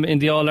in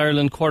the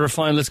All-Ireland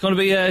quarter-final. It's going to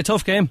be a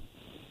tough game.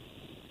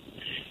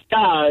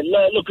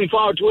 Looking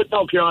forward to it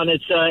now, Kieran.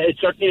 It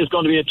certainly is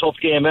going to be a tough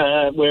game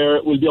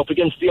where we'll be up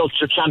against the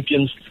Ulster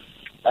champions.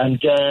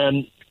 And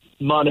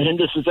Monaghan,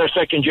 this is their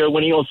second year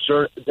winning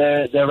Ulster.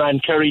 They ran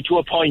Kerry to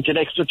a point in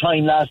extra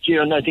time last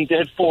year, and I think they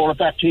had 4 of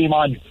that team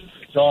on.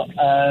 So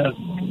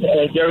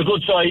they're a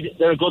good side,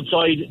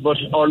 but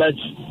our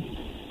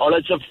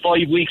lads have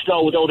 5 weeks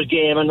now without a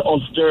game, and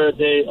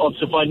the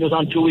Ulster final was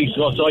on 2 weeks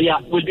ago. So yeah,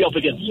 we'll be up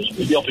against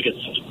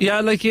it. Yeah,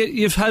 like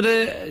you've had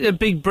a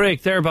big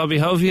break there, Bobby.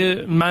 How have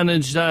you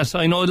managed that?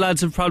 I know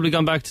lads have probably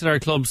gone back to their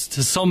clubs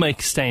to some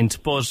extent,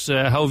 but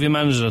how have you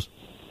managed it?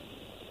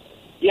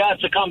 Yeah,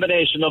 it's a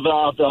combination of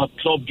the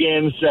club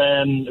games.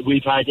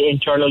 We've had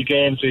internal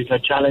games, we've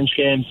had challenge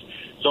games.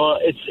 So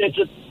it's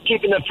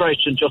keeping them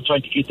fresh and just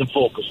trying to keep them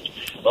focused.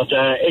 But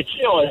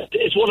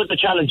it's one of the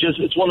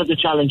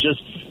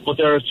challenges. But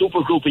they're a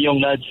super group of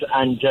young lads,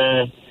 and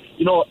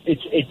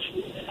it's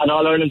an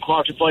All-Ireland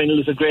quarter-final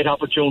is a great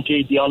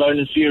opportunity. The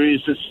All-Ireland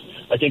series is,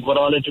 I think, what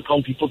all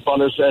inter-county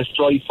footballers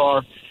strive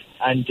for.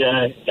 And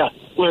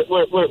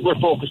we're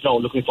focused now,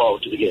 looking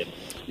forward to the game.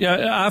 Yeah,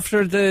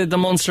 after the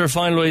Munster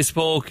final we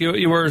spoke,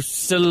 you were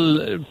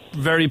still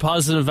very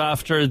positive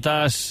after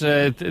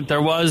that.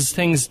 There was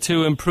things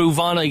to improve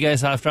on, I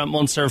guess, after that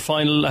Munster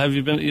final. Have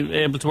you been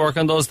able to work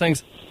on those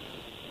things?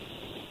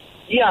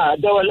 Yeah,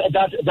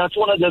 that's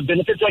one of the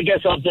benefits, I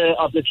guess, of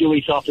the few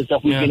weeks off, is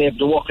that we've been able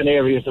to work in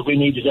areas that we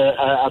needed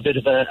a bit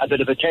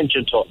of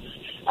attention to.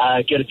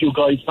 Get a few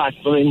guys back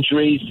from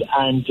injuries,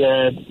 and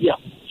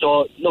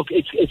So look,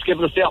 it's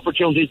given us the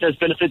opportunities. There's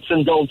benefits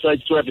and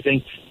downsides to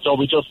everything. So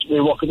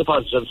we're working the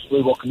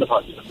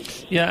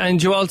positives. Yeah,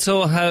 and you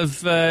also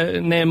have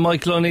named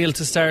Michael O'Neill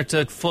to start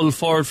at full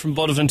forward from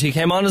Buttevant. He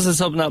came on as a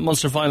sub in that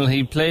Munster final.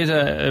 He played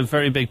a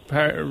very big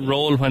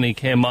role when he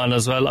came on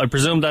as well. I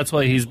presume that's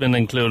why he's been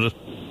included.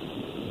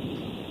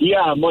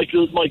 Yeah,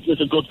 Michael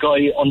is a good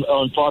guy.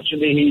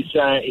 Unfortunately,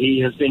 he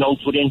has been out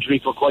with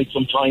injury for quite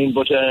some time.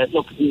 But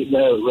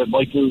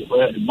Michael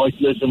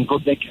is in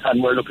good nick,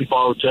 and we're looking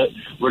forward to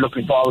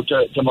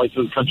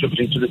Michael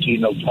contributing to the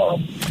team now tomorrow.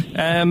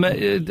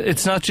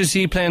 It's not just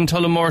you playing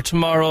Tullamore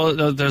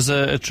tomorrow. There's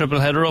a triple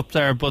header up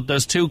there, but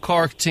there's 2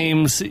 Cork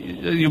teams.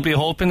 You'd be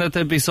hoping that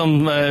there'd be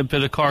some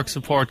bit of Cork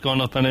support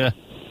going up anyway.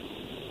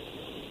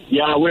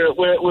 Yeah,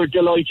 we're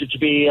delighted to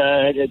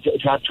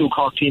have 2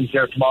 Cork teams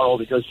there tomorrow,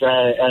 because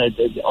our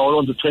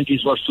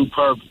under-20s were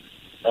superb.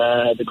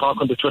 The Cork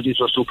under-20s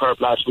were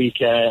superb last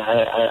week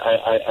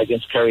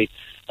against Kerry.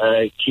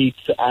 Keith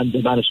and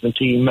the management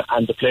team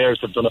and the players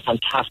have done a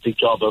fantastic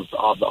job of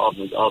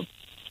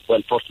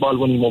first of all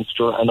winning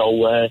Munster, and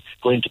now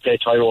going to play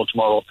Tyrone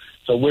tomorrow.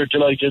 So we're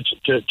delighted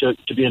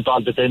to be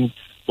involved with them.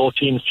 Both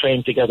teams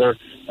train together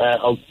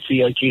out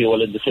CIT,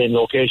 in the same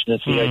location in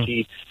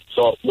CIT.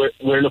 So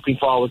we're looking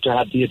forward to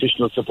have the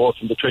additional support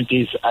from the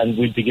 20s, and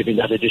we'll be giving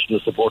that additional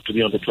support to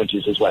the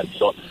under-20s as well.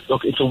 So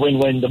look, it's a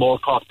win-win. The more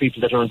Cork people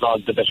that are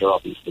involved, the better,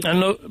 obviously. And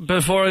look,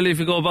 before I leave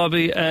you go,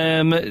 Bobby,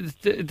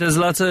 there's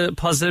lots of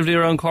positivity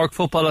around Cork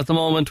football at the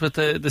moment, with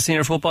the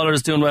senior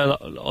footballers doing well.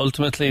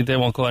 Ultimately, they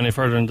won't go any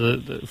further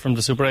from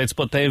the Super 8s,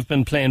 but they've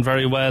been playing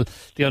very well.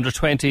 The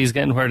under-20s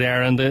getting where they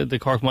are, and the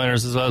Cork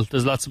minors as well.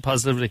 There's lots of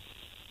positivity.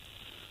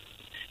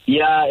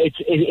 Yeah,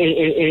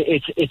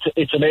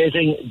 it's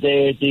amazing.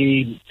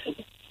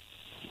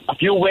 A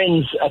few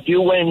wins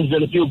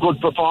and a few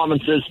good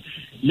performances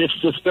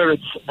lifts the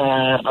spirits.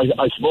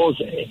 I suppose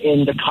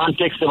in the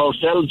context of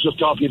ourselves, just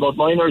talking about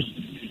minors,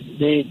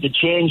 the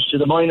change to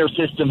the minor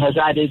system has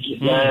added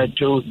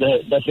to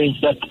that means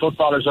that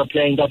footballers are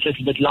playing that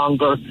little bit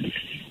longer.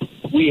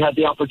 We had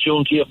the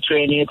opportunity of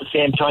training at the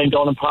same time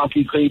down in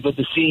Parky Creek with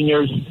the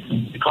seniors,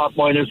 the Cork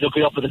minors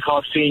looking up at the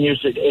Cork seniors.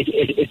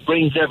 It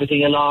brings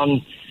everything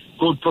along.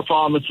 Good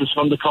performances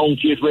from the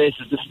county, it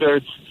raises the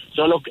spirits.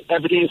 So look,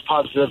 everything is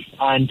positive,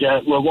 and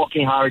we're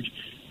working hard.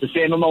 The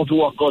same amount of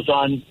work goes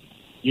on.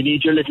 You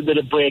need your little bit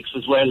of breaks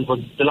as well, but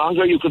the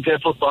longer you can play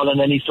football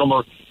in any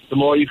summer, the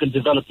more you can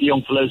develop the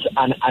young fellas,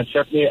 and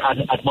certainly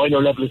at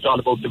minor level it's all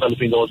about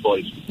developing those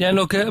boys. Yeah,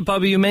 look,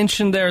 Bobby, you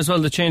mentioned there as well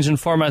the change in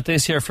format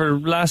this year. For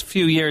the last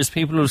few years,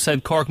 people have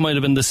said Cork might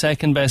have been the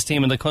second best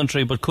team in the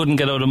country, but couldn't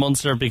get out of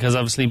Munster because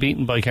obviously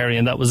beaten by Kerry,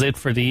 and that was it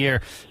for the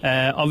year.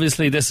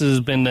 Obviously this has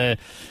been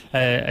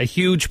a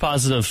huge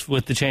positive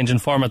with the change in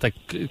format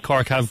that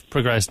Cork have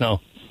progressed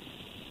now.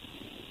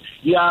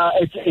 Yeah,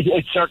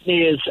 it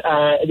certainly is.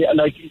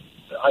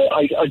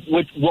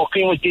 With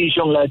working with these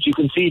young lads, you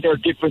can see their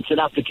difference in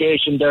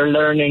application, their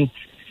learning.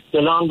 The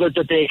longer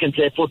that they can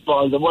play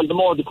football, the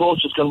more the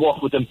coaches can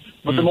work with them,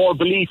 but the more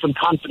belief and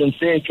confidence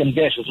they can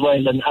get as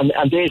well,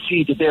 and they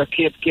see that they're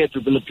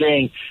capable of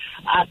playing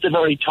at the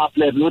very top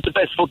level with the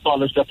best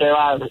footballers that there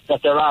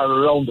are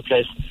around the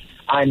place.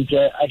 And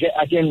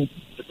again,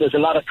 there's a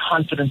lot of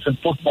confidence in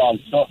football.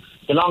 So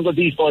the longer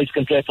these boys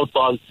can play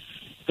football,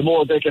 the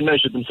more they can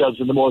measure themselves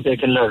and the more they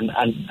can learn.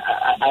 And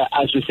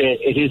as we say,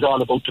 it is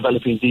all about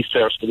developing these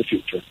players for the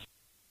future.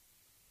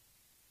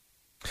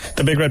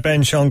 The Big Red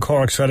Bench on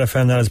Cork's Red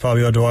FM. That is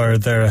Bobby O'Dwyer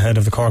there ahead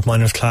of the Cork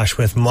Miners clash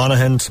with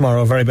Monaghan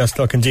tomorrow. Very best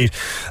luck indeed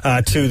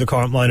to the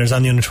Cork Miners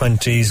and the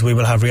Under-20s. We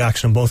will have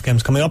reaction on both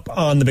games coming up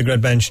on the Big Red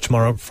Bench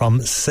tomorrow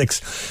from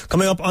 6.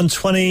 Coming up on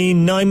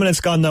 29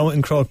 minutes gone now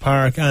in Croke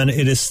Park, and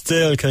it is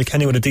still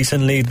Kilkenny with a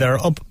decent lead.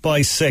 They're up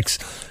by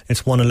 6.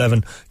 It's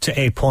 111 to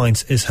 8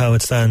 points is how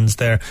it stands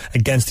there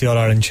against the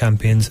All-Ireland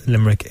champions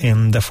Limerick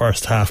in the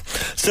first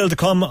half. Still to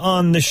come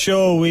on the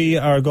show, we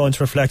are going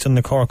to reflect on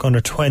the Cork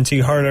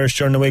Under-20 hurlers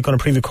during the week, going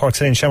to preview Cork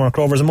City and Shamrock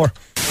Rovers and more.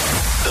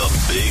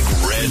 The Big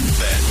Red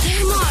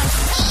Bench,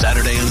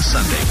 Saturday and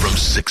Sunday from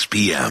 6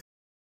 p.m.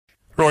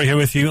 Rory here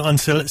with you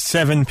until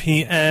 7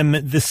 p.m.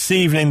 this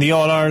evening. The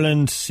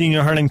All-Ireland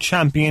Senior Hurling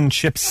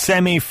Championship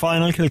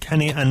semi-final,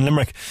 Kilkenny and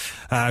Limerick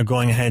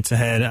going head to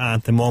head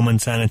at the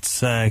moment, and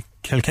it's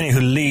Kilkenny who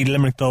lead.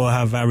 Limerick though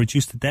have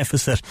reduced the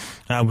deficit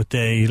with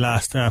the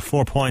last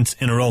 4 points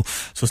in a row,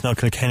 so it's now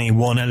Kilkenny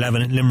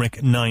 1-11,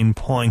 Limerick 9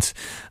 points,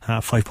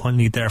 5 point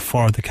lead there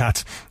for the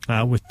Cats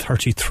with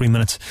 33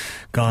 minutes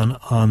gone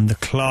on the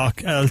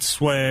clock.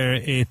 Elsewhere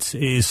it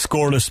is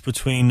scoreless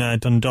between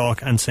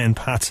Dundalk and St.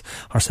 Pat's,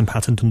 or St.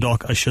 Pat's and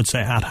Dundalk I should say,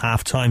 at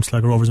half time.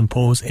 Sligo Rovers and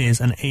Pose is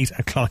an 8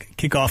 o'clock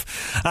kickoff,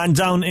 and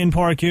down in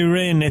Páirc Uí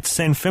Rinn it's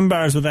St.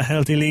 Finbarr's with a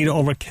healthy lead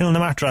over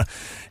Kilnamatra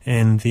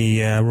in the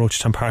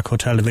Roachtown Park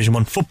Hotel Division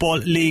 1 Football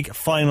League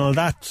final.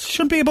 That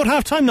should be about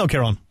half time now,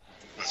 Kieran.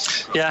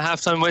 Yeah,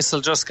 half-time whistle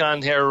just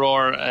gone here,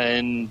 Roar,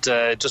 and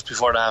just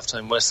before the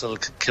half-time whistle,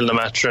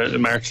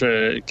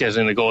 Kilnamatra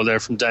getting a goal there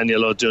from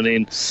Daniel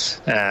O'Dooneen.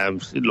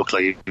 It looked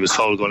like he was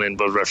foul going in,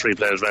 but referee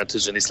played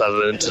advantage and he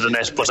slotted it into the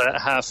net. But at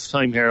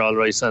half-time here, all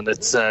right, and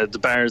it's the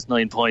Bears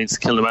 9 points,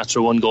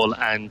 Kilnamatra 1 goal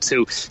and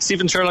 2.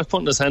 Stephen Sherlock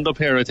putting his hand up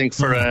here, I think,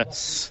 for a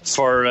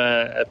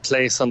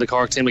place on the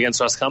Cork team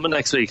against Roscommon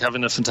next week,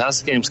 having a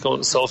fantastic game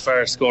so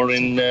far,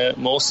 scoring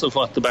most of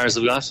what the Bears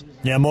have got.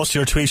 Yeah, most of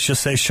your tweets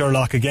just say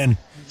Sherlock again.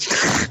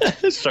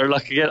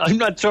 Sherlock again. I'm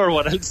not sure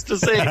what else to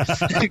say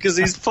because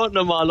he's putting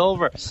them all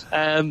over.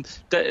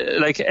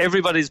 Like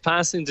everybody's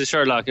passing to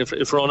Sherlock.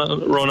 If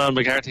Ronan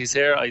McCarthy's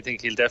here, I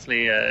think he'll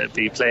definitely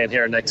be playing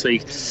here next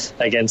week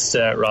against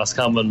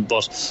Roscommon.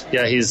 But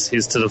yeah,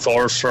 he's to the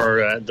fore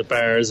for the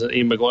Bears.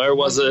 Ian Maguire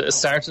was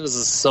started as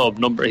a sub.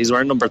 He's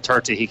wearing number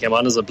 30. He came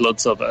on as a blood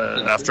sub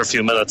after a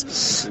few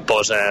minutes,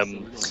 but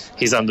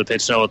he's on the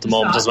pitch now at the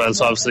moment as well.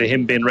 So obviously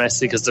him being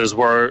rested, because there's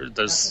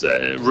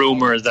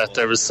rumour that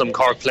there was some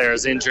Cork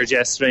players injured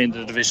yesterday in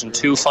the Division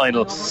 2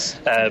 final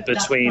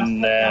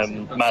between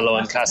Mallow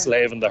and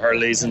Castlehaven. The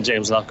Hurleys and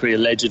James Lockery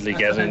allegedly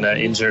getting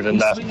injured in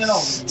that.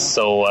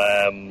 So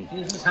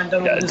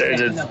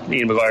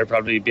Ian Maguire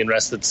probably being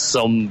rested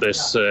some bit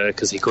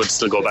because he could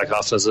still go back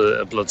off as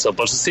a blood sub.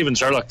 But Stephen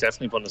Sherlock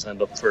definitely putting his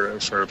hand up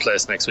for a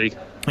place next week.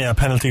 Yeah,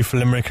 penalty for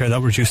Limerick here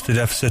that reduced the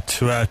deficit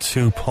to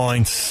 2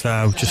 points.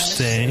 Just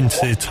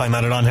into time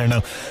added on here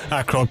now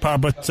at Croke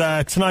Park. But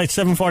tonight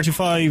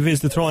 7:45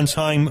 is the throw-in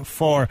time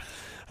for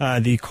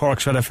the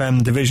Cork's Red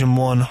FM Division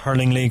 1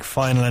 Hurling League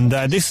final, and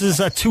this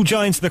is two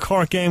giants of the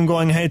Cork game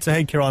going head to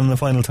head, Kieran, in the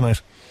final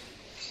tonight.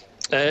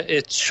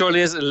 It surely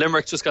is.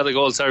 Limerick just got a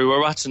goal. Sorry,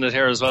 we're watching it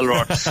here as well,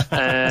 Roar.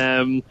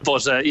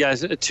 But yeah,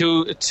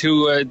 two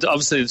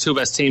obviously the two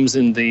best teams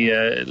in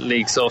the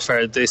league so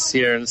far this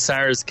year, and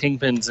SARS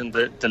kingpins in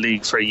the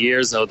league for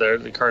years now. They're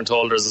the current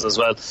holders as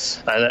well.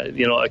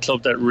 A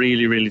club that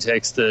really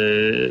takes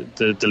the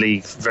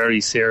league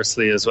very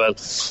seriously as well.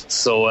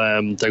 So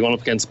they're going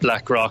up against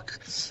Blackrock,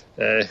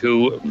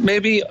 who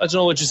maybe, I don't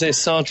know what you say,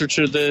 sauntered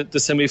through the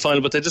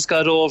semi-final, but they just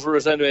got over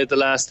it anyway the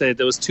last day.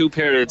 There was 2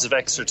 periods of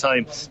extra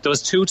time. There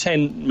was 2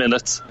 10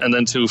 minutes and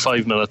then 2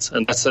 5 minutes,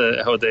 and that's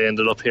how they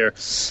ended up here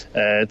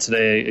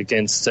today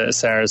against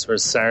SARS, where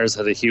SARS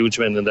had a huge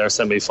win in their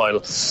semi-final.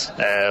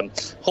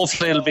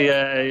 Hopefully it'll be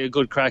a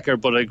good cracker,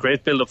 but a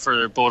great build-up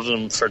for both of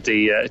them for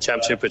the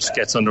championship, which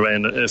gets underway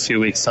in a few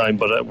weeks' time.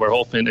 But we're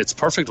hoping it's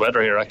perfect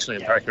weather here actually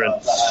in Páirc Uí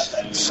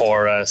Rinn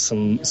for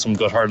some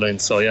good hurling.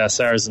 So yeah,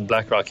 SARS and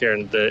Blackrock here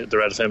in the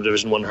Red FM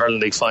Division 1 Hurling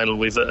League final.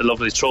 We've a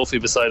lovely trophy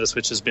beside us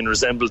which has been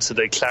resembled to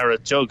the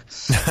claret jug,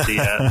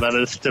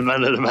 the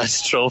man of the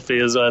match trophy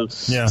as well.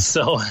 Yeah.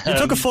 So you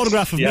took a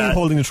photograph of me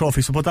holding the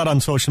trophy, so put that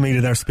on social media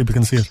there so people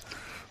can see it.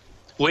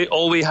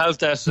 We have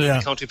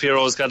that. County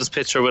Pierrot's got his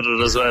picture with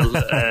it as well.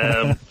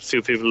 A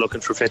few people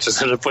looking for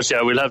pictures of it, but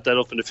yeah, we'll have that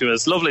up in a few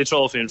minutes. Lovely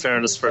trophy, in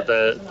fairness, for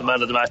the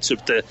man of the match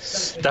of the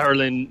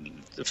hurling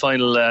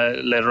final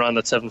later on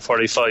at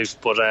 7:45.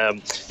 But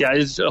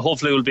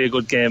hopefully it will be a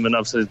good game, and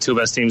obviously the two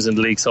best teams in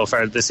the league so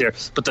far this year.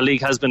 But the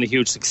league has been a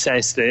huge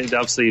success. They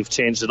obviously have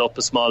changed it up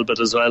a small bit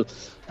as well.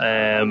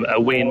 A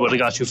win would have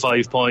got you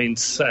 5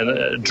 points, and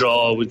a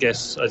draw would get,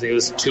 I think it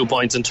was 2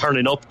 points, and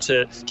turning up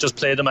to just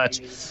play the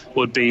match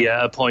would be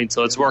a point.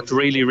 So it's worked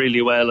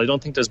really well. I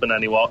don't think there's been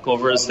any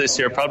walkovers this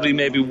year. Probably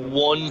maybe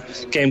one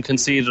game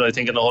conceded, I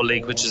think, in the whole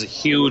league, which is a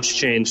huge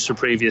change to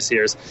previous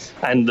years.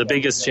 And the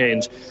biggest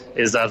change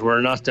is that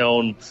we're not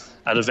down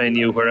at a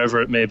venue,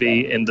 wherever it may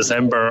be, in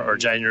December or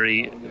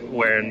January,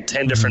 wearing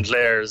 10 different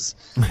layers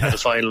at the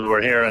final.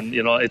 We're here, and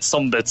it's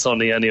some bit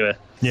sunny anyway.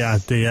 Yeah,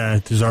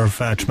 they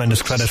deserve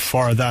tremendous credit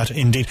for that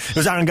indeed. It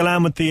was Aaron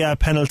Gallan with the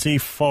penalty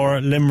for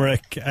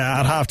Limerick.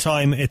 At half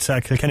time, it's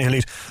Kilkenny who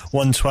lead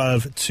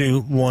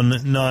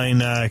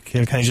 112-19.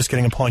 Kilkenny just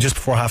getting a point just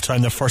before half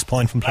time, their first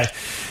point from play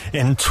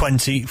in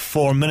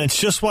 24 minutes.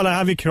 Just while I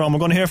have you, Kieran, we're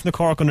going to hear from the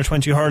Cork under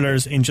 20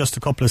 hurlers in just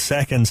a couple of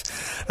seconds.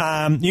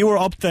 You were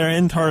up there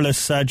in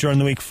Thurles during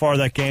the week for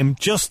that game.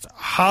 Just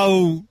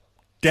how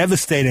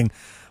devastating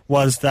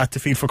was that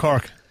defeat for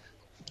Cork?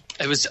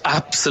 It was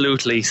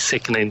absolutely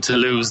sickening to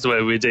lose the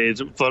way we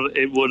did, but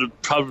it would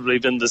have probably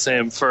been the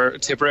same for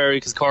Tipperary,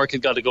 because Cork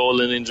had got a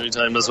goal in injury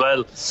time as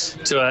well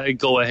to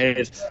go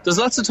ahead. There's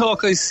lots of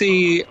talk I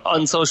see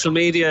on social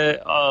media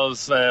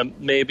of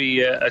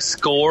maybe a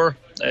score,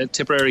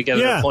 Tipperary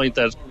getting a point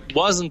that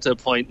wasn't a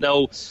point.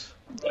 Now,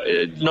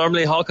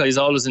 normally Hawkeye is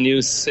always in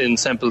use in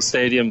Semple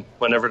Stadium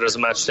whenever there's a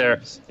match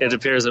there. It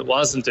appears it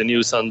wasn't in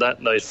use on that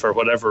night for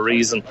whatever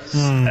reason,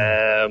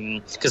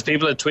 because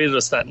people had tweeted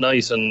us that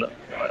night, and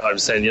I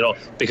was saying,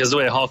 because the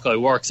way Hawkeye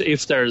works,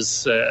 if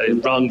there's a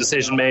wrong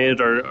decision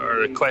made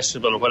or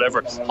questionable or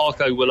whatever,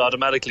 Hawkeye will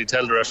automatically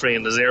tell the referee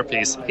in his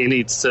earpiece he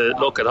needs to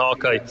look at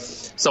Hawkeye.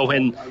 So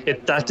when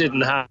that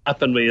didn't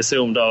happen, we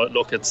assumed,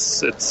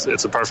 it's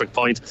a perfect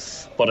point.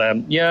 But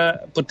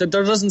but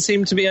there doesn't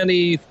seem to be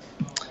any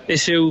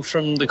issue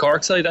from the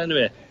Cork side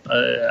anyway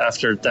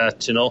after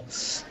that,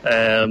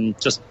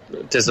 just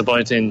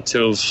disappointing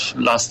to have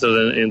lost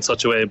it in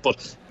such a way,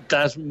 but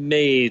that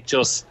may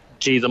just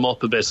G them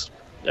up a bit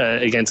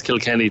against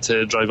Kilkenny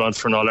to drive on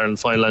for an All-Ireland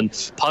final,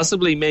 and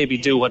possibly maybe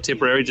do what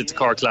Tipperary did to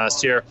Cork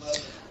last year,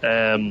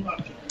 and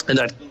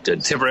that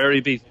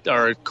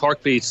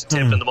Cork beat Tip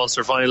in the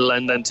Munster final,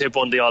 and then Tip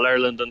won the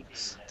All-Ireland, and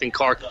I think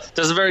Cork,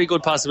 there's a very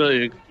good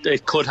possibility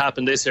it could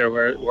happen this year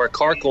where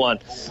Cork go on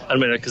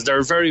and win it, because they're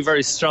a very,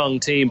 very strong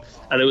team,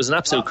 and it was an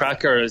absolute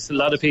cracker. There's a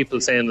lot of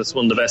people saying it's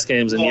one of the best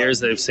games in years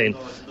they've seen,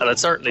 and it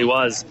certainly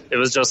was. It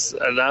was just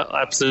an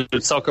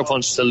absolute sucker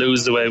punch to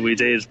lose the way we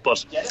did,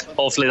 but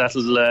hopefully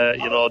that'll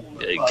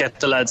get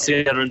the lads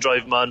together and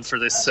drive them on for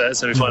this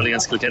semi-final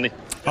against Kilkenny.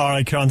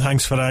 Alright, Kieran,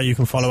 thanks for that. You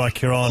can follow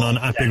Kieran on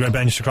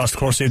 @BigRedBench across the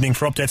course of the evening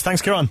for updates.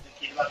 Thanks, Kieran.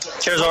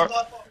 Cheers, Art.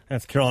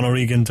 That's Kieran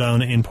O'Regan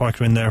down in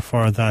Parkland there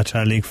for that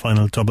league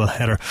final double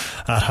header.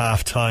 At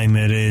half time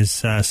it is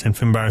St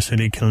Finbarr's who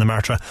lead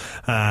Kilnamartyra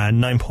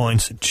 9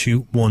 points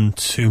to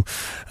 1-2,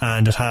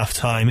 and at half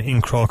time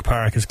in Croke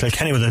Park is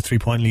Kilkenny with a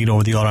 3-point lead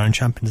over the All-Ireland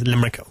champions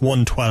Limerick.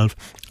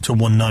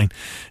 112-19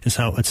 is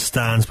how it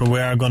stands. But we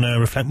are going to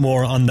reflect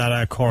more on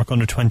that Cork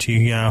under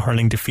 20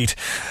 hurling defeat,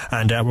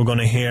 and we're going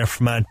to hear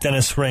from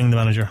Dennis Ring, the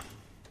manager.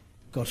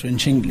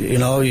 Gut-wrenching,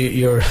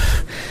 you're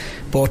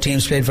both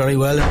teams played very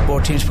well.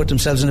 Both teams put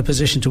themselves in a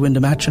position to win the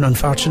match, and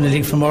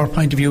unfortunately from our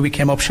point of view we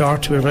came up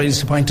short. We were very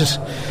disappointed.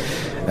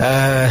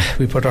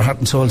 We put our heart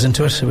and souls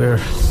into it.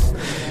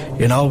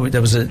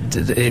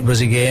 It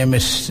was a game.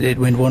 It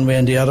went one way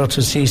and the other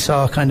to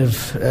seesaw kind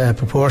of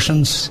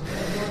proportions.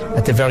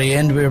 At the very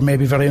end, we were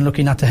maybe very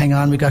unlucky not to hang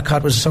on. We got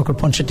caught with a sucker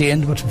punch at the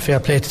end, but fair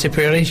play to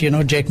Tipperary.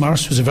 Jake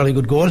Morris was a very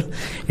good goal.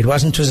 It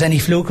was any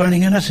fluke or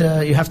anything in it.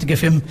 You have to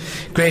give him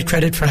great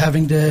credit for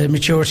having the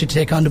maturity to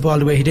take on the ball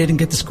the way he did and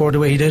get the score the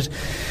way he did.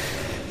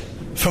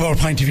 From our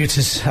point of view,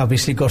 it's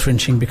obviously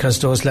gut-wrenching, because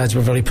those lads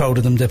were very proud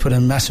of them. They put in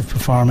a massive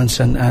performance,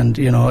 and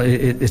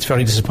it's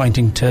very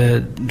disappointing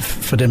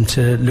for them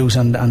to lose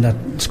on that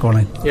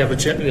scoreline. Yeah,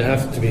 but you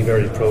have to be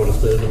very proud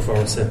of the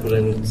performance they put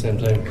in at the same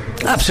time.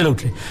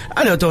 Absolutely.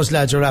 I know those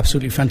lads are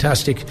absolutely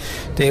fantastic.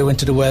 They went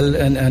to the well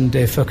and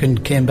they fucking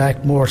came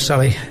back more.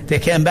 They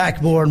came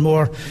back more and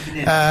more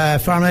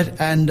from it,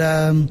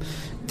 and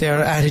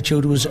their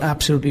attitude was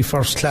absolutely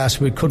first class.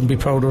 We couldn't be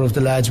prouder of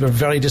the lads. We're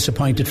very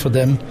disappointed for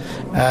them,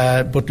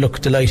 but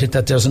look, delighted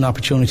that there's an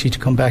opportunity to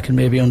come back and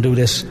maybe undo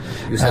this.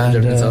 You said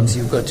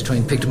obviously you've got to try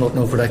and pick them up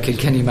now for that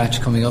Kilkenny match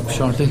coming up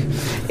shortly.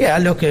 Yeah,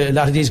 look, a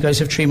lot of these guys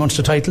have 3 months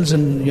to titles,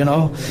 and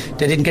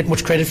they didn't get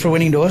much credit for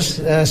winning those,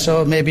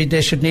 so maybe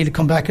they should need to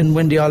come back and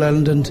win the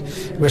All-Ireland, and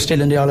we're still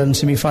in the All-Ireland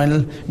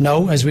semi-final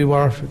now as we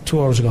were 2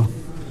 hours ago.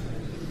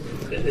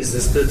 Is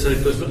this the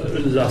type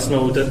of loss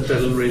now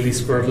that'll really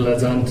spur the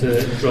lads on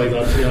to drive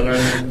on to the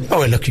All-Ireland? Oh,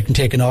 well, look, you can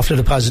take an awful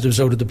lot of positives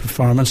out of the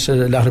performance,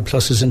 a lot of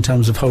pluses in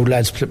terms of how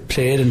lads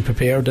played and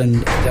prepared,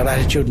 and their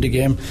attitude in the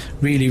game,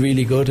 really,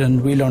 really good,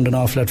 and we learned an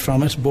awful lot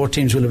from it. Both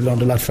teams will have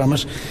learned a lot from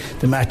it.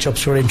 The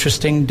matchups were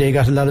interesting. They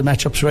got a lot of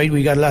matchups right,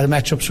 we got a lot of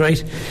matchups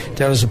right.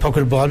 There was a puck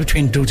of the ball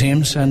between two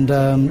teams, and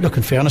look,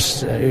 in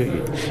fairness,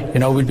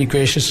 we'll be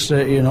gracious.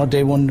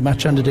 They won the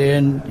match on the day,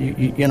 and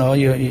you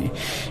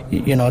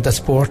know that's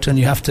sport, and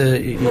you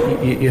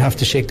have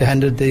to shake the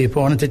hand of the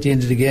opponent at the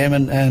end of the game,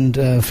 and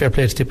fair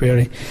play to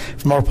Tipperary.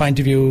 From our point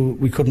of view,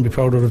 we couldn't be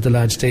prouder of the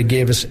lads. They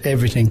gave us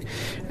everything,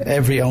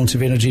 every ounce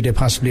of energy they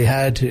possibly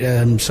had.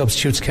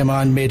 Substitutes came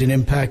on, made an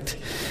impact.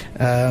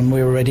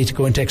 We were ready to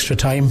go into extra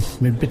time.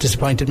 We were a bit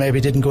disappointed maybe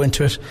didn't go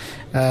into it,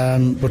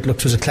 but look,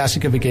 it was a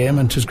classic of a game,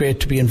 and it was great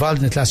to be involved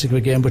in a classic of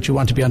a game, but you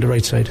want to be on the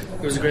right side.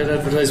 It was a great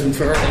advertisement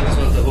for hurling as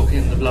well, the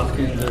hooking, the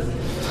blocking,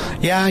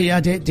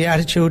 the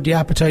attitude, the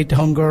appetite, the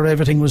hunger,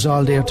 everything was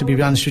all there, to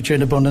be honest with you,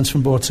 in abundance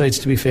from both sides,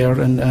 to be fair.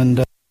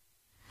 And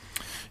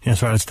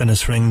yes, right, it's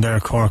Dennis Ring, their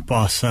Cork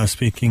boss,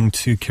 speaking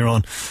to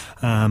Tyrone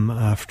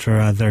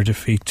after their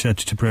defeat to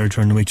Tipperary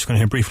during the week. Just going to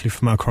hear briefly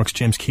from Cork's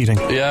James Keating.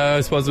 Yeah,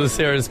 I suppose it was a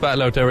serious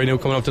battle out there. We knew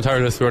coming up to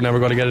Thurles we were never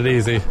going to get it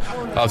easy.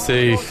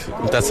 Obviously,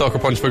 that sucker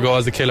punch for goal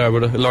is a killer,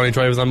 but it'll only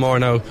drive us on more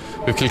now.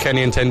 We've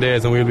Kilkenny in 10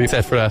 days and we'll be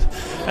set for that.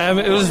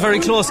 It was a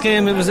very close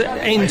game. It was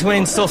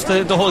end-to-end stuff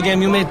the whole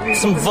game. You made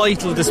some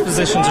vital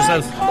dispositions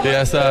yourself.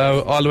 Yes,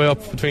 all the way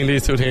up between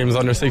these two teams,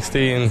 under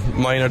 16,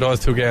 minor those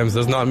two games.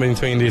 There's nothing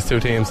between these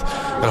two teams,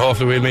 and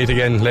hopefully we'll meet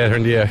again later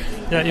in the year.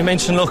 Yeah, you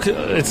mentioned, look,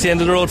 it's the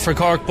end of the road for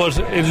Cork, but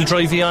it'll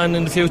drive you on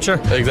in the future.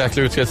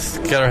 Exactly, we'll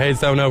just get our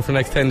heads down now for the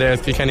next 10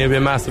 days. Kilkenny will be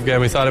a massive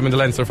game. We saw them in the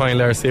Leinster final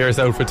there, Sears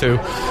out for 2,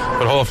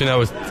 but hopefully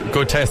now it's a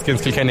good test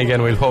against Kilkenny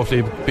again. We'll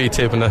hopefully beat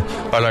Tip in the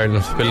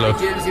All-Ireland. Good luck.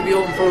 James, you'll be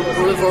hoping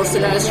for a reverse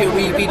last year.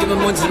 We beat them in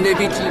Munster and they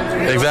beat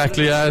you.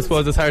 Exactly, yeah, I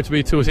suppose it's hard to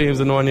beat two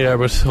teams in 1 year,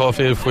 but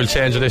hopefully we'll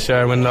change it this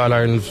year and win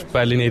All-Ireland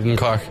badly needed in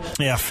Cork.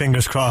 Yeah,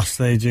 fingers crossed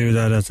they do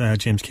that. As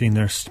James Keating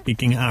there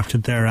speaking after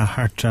their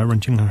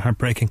heart-wrenching and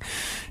heartbreaking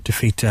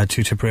defeat to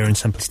Tipperary in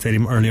Semple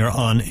Stadium earlier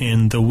on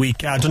in the week.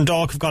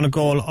 Dundalk have gone a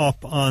goal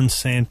up on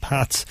St.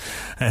 Pat's.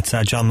 It's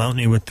John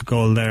Mountney with the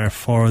goal there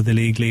for the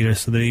league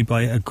leaders, so they lead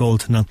by a goal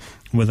to none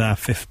with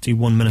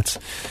 51 minutes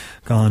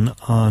gone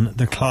on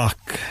the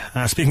clock.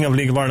 Speaking of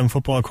League of Ireland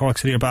football, Cork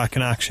City are back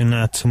in action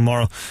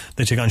tomorrow.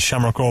 They take on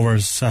Shamrock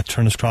Rovers at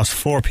Turner's Cross.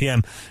 4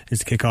 p.m. is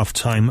the kick-off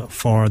time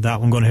for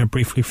that. I'm going to hear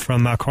briefly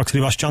from Cork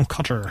City boss John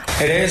Cutter.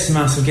 It is a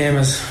massive game,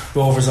 as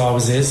Rovers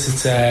always is.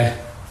 It's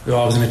they're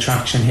always an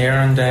attraction here,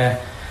 and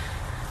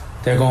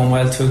they're going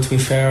well too, to be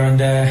fair, and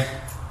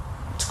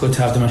it's good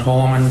to have them at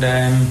home,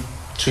 and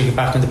to get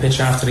back on the pitch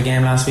after the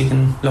game last week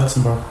in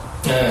Luxembourg.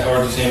 How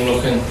are the team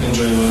looking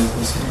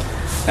injury-wise?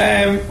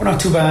 We're not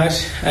too bad.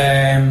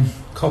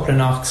 Couple of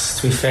knocks,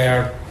 to be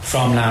fair,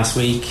 from last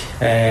week.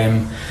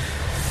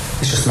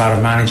 It's just a matter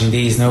of managing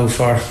these now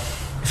for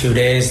a few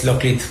days.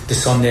 Luckily the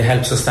Sunday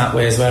helps us that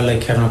way as well,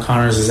 like Kevin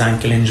O'Connor's his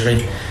ankle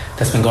injury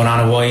that's been going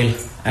on a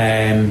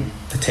while.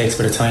 It takes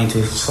a bit of time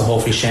so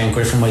hopefully Shane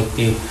Griffin might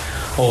be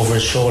over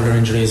his shoulder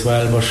injury as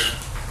well, but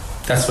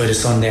that's why the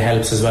Sunday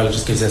helps as well. It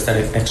just gives us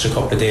that extra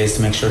couple of days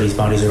to make sure these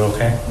bodies are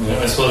okay. Yeah,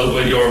 I suppose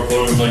with your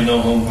opponent, I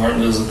know how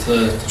important it is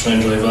to try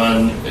and drive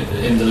on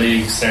in the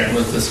league, starting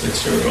with this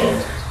fixture at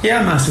all.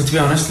 Yeah, massive, to be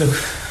honest. Look,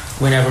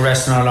 we never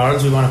rest on our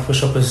laurels. We want to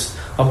push up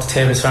the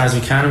table as far as we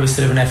can, and we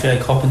still have an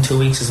FAI Cup in 2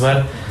 weeks as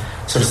well,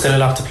 so there's still a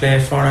lot to play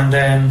for,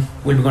 and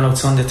we'll be going out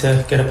Sunday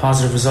to get a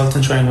positive result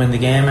and try and win the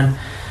game, and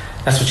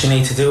that's what you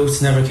need to do.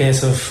 It's never a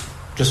case of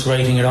just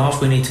writing it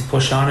off. We need to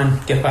push on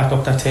and get back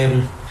up that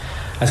table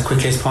as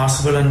quickly as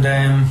possible, and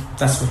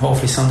that's what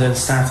hopefully Sunday will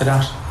start to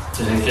that.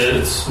 Do you think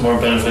it's more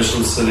beneficial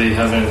to City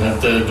having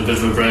had the bit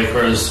of a break,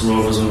 whereas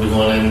Rovers will be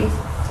going in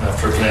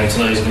after playing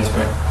tonight against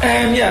Cork?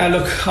 Yeah,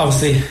 look,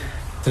 obviously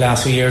the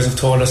last few years have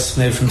told us,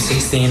 maybe from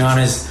 16 on,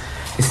 is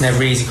it's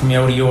never easy coming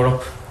out of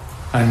Europe,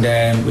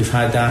 and we've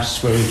had that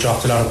where we've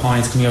dropped a lot of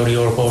points coming out of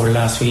Europe over the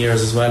last few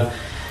years as well.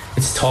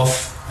 It's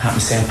tough.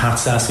 Happened to St.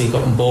 Pat's last week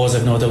up in Bowes.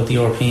 I've no doubt the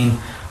European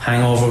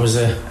hangover was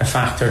a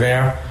factor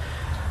there.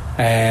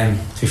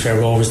 To be fair,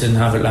 Rovers didn't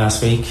have it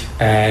last week,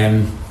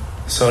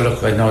 so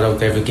look, I've no doubt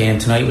they have a game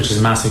tonight, which is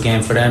a massive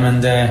game for them,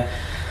 and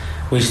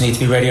we just need to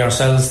be ready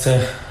ourselves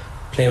to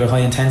play with high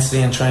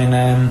intensity and try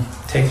and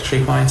take the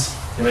 3 points.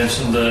 You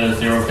mentioned the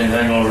European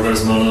hangover.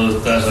 There's none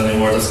of that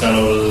anymore. That's gone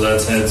over the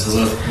lads' heads, is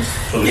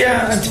it?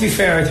 Yeah, and to be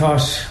fair, I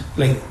thought,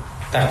 like,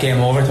 that game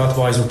over, I thought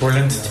the boys were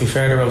brilliant. To be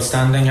fair, they're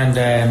outstanding, and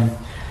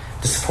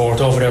the support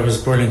over there was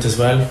brilliant as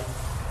well.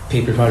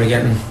 People probably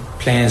getting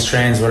planes,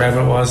 trains, whatever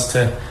it was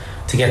to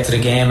get to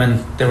the game, and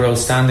they were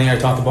outstanding. I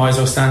thought the boys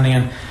were outstanding,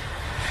 and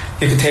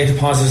you could take the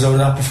positives out of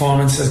that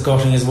performance, as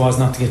gutting as it was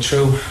not to get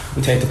through.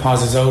 We take the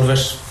positives out of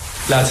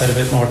it. Lads had a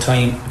bit more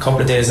time, a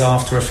couple of days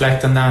off to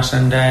reflect on that,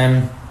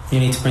 and you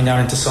need to bring that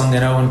into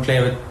Sunday now and play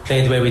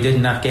the way we did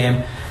in that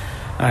game,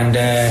 and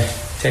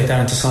take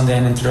that into Sunday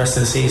and into the rest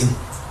of the season.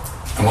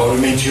 And what would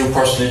it mean to you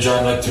personally,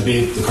 John, like to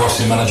be the Cork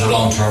City manager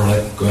long term,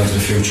 like going into the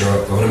future?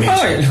 What would it mean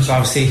to you? Look,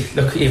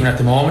 obviously, even at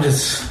the moment,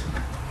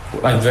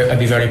 I'd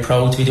be very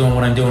proud to be doing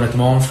what I'm doing at the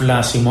moment for the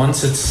last few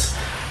months. It's,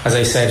 as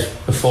I said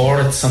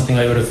before, it's something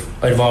I'd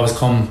have always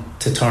come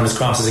to Turner's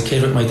Cross as a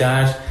kid with my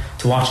dad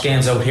to watch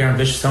games out here in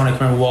Bishopstown. I can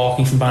remember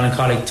walking from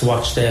Ballincollig to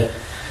watch the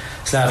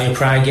Slavia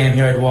Prague game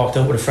here. I'd walked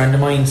out with a friend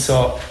of mine,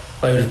 so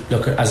I would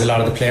look, as a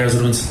lot of the players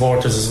would have been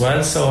supporters as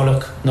well. So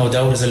look, no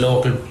doubt as a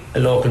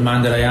local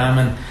man that I am,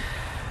 and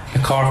a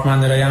Cork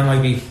man that I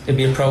am, it'd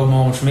be a proud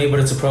moment for me, but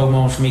it's a proud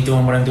moment for me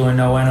doing what I'm doing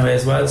now anyway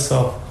as well.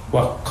 So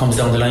what comes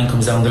down the line.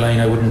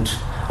 I wouldn't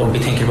be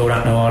thinking about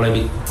that now. All I'd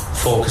be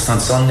focused on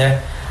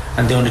Sunday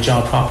and doing the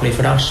job properly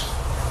for that.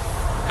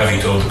 Have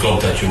you told the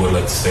club that you would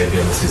like to stay at the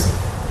end of the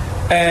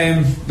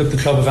season? Look, the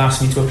club have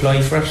asked me to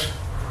apply for it.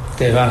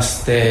 They've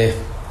asked.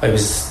 I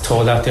was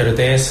told that the other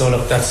day, so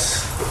look,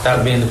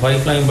 that'll be in the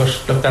pipeline.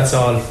 But look, that's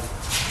all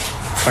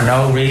for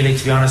now, really.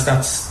 To be honest,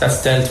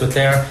 that's dealt with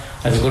there.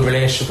 I have a good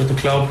relationship with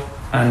the club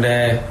and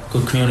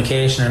good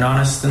communication and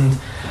honest, and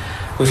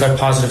we've had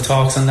positive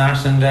talks on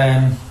that. And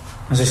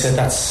as I said,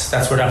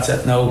 that's where that's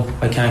at now.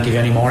 I can't give you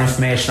any more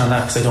information on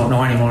that because I don't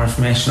know any more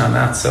information on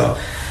that. So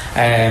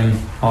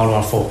all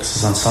our focus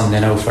is on Sunday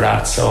now for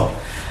that. So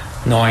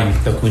knowing,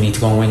 look, we need to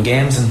go and win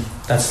games, and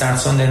that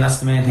starts Sunday, and that's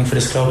the main thing for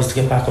this club, is to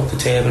get back up the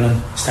table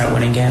and start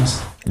winning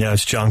games. Yeah,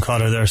 it's John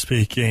Cotter there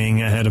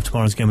speaking ahead of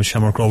tomorrow's game with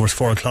Shamrock Rovers.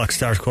 4 o'clock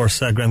start, of course.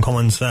 Graham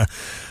Cummins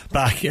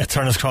back at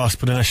Turner's Cross,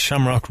 but in a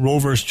Shamrock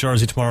Rovers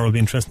jersey tomorrow. Will be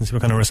interesting to see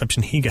what kind of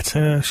reception he gets.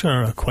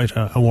 Sure, quite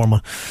a warm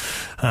one.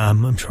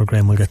 I'm sure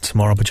Graham will get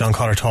tomorrow. But John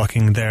Cotter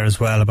talking there as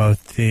well about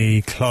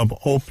the club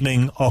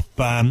opening up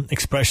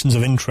expressions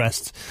of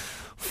interest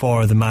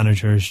for the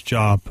manager's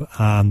job.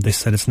 They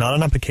said it's not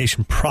an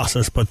application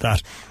process, but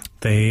that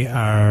they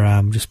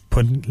are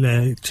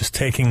just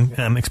taking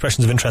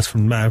expressions of interest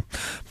from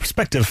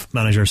prospective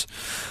managers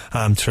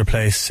to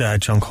replace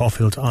John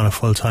Caulfield on a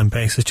full-time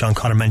basis. John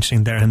Cotter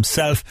mentioning there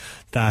himself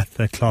that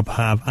the club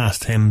have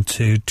asked him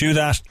to do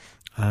that,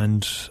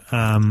 and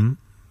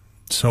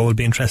so it'll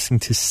be interesting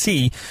to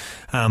see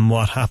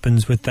what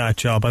happens with that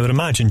job. I would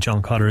imagine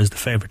John Cotter is the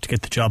favourite to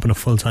get the job on a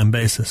full-time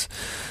basis.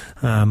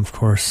 Of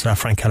course,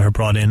 Frank Kelleher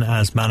brought in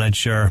as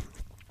manager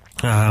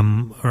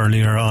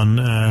earlier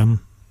on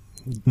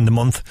in the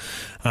month,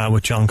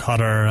 with John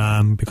Cotter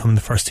becoming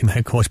the first team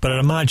head coach. But I'd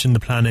imagine the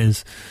plan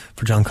is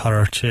for John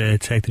Cotter to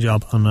take the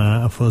job on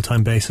a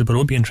full-time basis. But it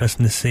would be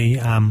interesting to see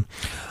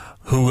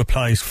who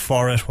applies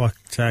for it, what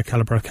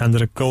calibre of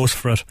candidate goes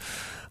for it.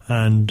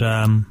 And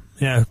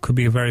it could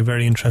be a very,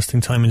 very interesting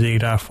time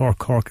indeed for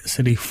Cork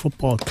City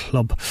Football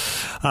Club.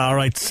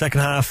 Alright,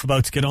 second half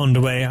about to get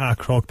underway at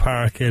Croke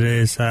Park. It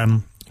is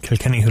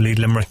Kilkenny who lead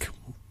Limerick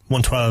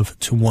 112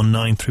 to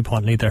 19,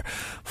 3-point lead there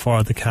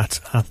for the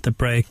Cats at the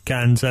break.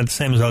 And the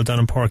same as well down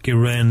in Porky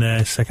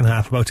Ruin, second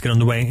half about to get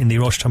underway in the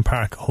Rushton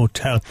Park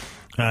Hotel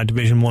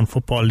Division 1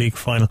 Football League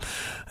final.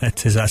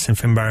 It is St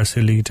Finbarrs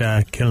who lead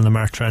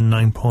Kilnamartyr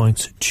 9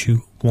 points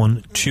to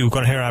 1-2.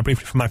 Going to hear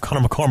briefly from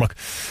Conor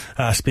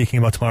McCormack speaking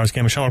about tomorrow's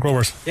game of Shamrock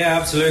Rovers. Yeah,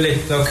 absolutely.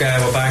 Look,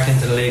 we're back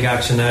into the league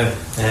action now.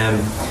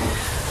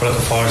 We're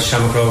looking forward to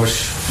Shamrock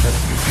Rovers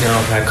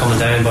coming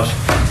down, but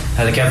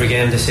like every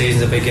game this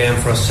season is a big game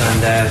for us,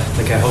 and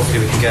hopefully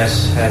we can get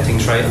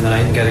things right on the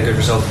night and get a good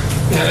result.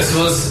 Yeah, I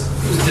suppose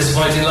it was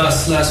disappointing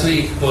last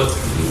week, but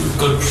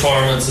good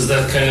performance. Is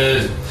that kind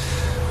of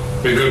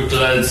regroup the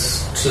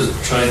lads to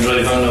try and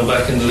drive on now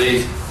back in the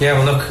league? Yeah,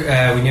 well look,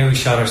 we knew we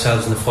shot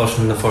ourselves in the foot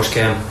in the first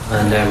game,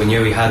 and we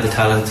knew we had the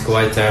talent to go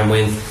out there and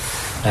win.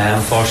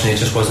 Unfortunately it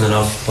just wasn't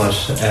enough, but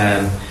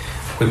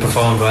we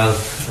performed well,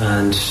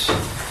 and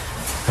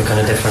a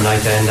kind of different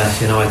night then that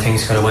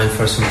things could have went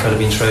for us, and we could have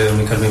been through and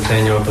we could have been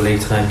playing Europa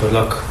League tonight. But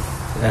look,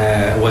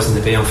 it wasn't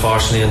to be,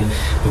 unfortunately, and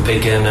we've a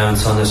big game now on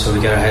Sunday, so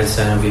we get our heads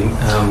down,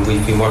 and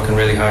we've been working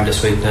really hard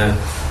this week now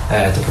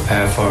to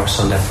prepare for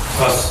Sunday.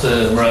 What's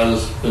the morale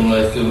been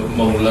like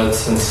among the lads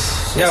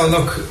since? Yeah, well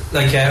look,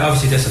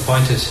 obviously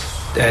disappointed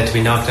to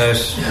be knocked out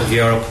of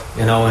Europe,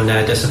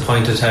 and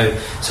disappointed how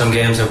some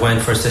games have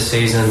went for us this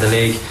season in the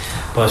league,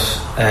 but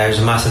there's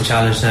a massive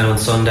challenge now on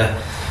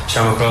Sunday.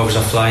 Shamrock Rovers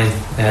are flying,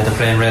 they're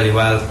playing really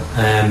well.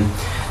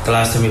 The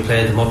last time we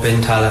played them up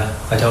in Tala,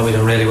 I thought we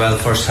done really well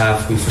first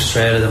half. We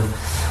frustrated them.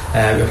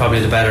 We're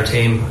probably the better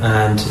team,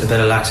 and a bit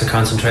of lack of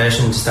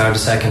concentration to start the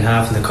second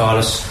half, and they caught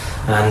us,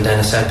 and then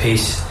a set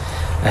piece.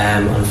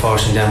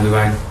 Unfortunately then we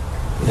weren't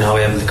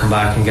able to come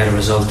back and get a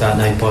result that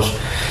night, but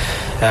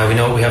we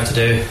know what we have to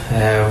do.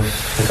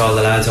 All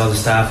the lads, all the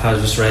staff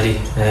has us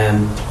ready.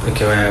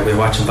 We're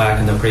watching back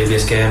in the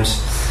previous games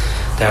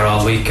there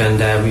all week,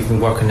 and we've been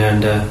working there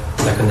in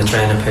the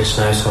training pitch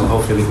now, so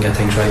hopefully we can get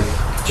things right.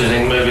 Do you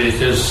think maybe you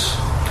could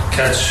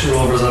catch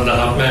Rovers on the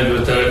hop, maybe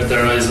with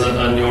their eyes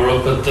on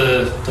Europe at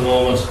the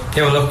moment?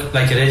 Yeah, well look,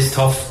 it is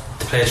tough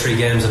to play 3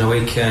 games in a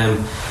week. We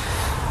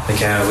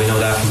know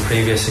that from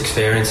previous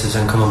experiences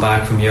and coming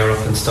back from Europe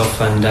and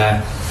stuff, and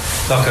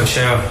look, I'm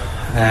sure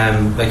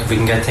if we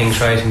can get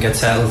things right and get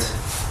settled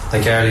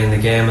early in the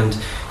game and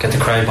get the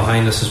crowd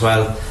behind us as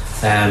well,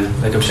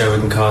 I'm sure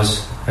we can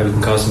cause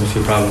them a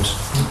few problems.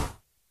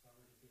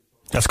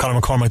 That's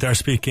Conor McCormack there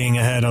speaking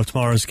ahead of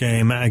tomorrow's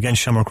game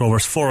against Shamrock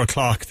Rovers. 4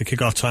 o'clock, the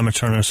kick-off time at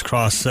Turner's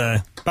Cross.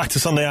 Back to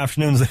Sunday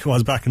afternoons like it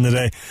was back in the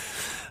day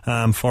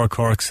for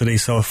Cork City.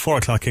 So a 4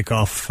 o'clock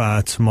kick-off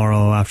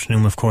tomorrow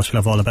afternoon. Of course,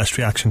 we'll have all the best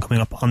reaction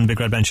coming up on the Big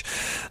Red Bench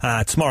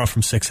tomorrow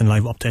from 6, and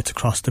live updates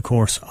across the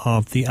course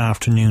of the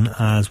afternoon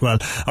as well.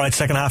 Alright,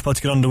 second half about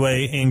to get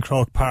underway in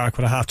Croke Park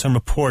with a half-time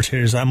report.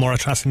 Here's Maura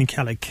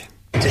Trassini-Kellick.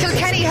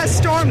 Kilkenny has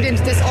stormed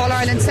into this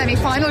All-Ireland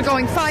semi-final,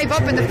 going 5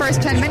 up in the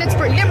first 10 minutes,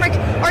 but Limerick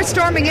are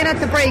storming in at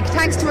the break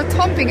thanks to a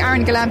thumping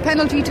Aaron Gallan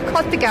penalty to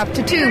cut the gap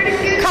to 2.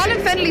 Colin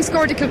Fennelly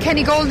scored a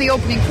Kilkenny goal in the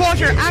opening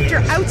quarter after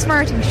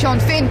outsmarting Sean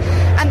Finn,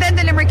 and then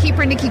the Limerick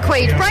keeper Nicky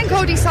Quaid. Brian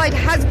Cody's side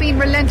has been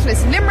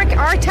relentless. Limerick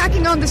are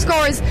attacking on the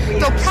scores,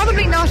 though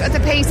probably not at the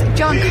pace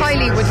John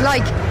Kiley would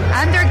like,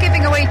 and they're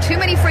giving away too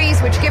many frees,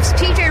 which gives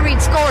TJ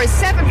Reid scores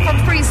 7 from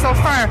frees so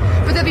far,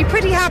 but they'll be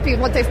pretty happy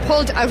with what they've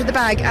pulled out of the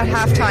bag at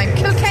half-time.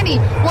 Kilkenny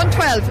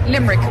 112,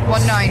 Limerick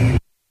 1-9.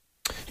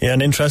 Yeah,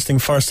 an interesting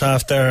first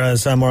half there,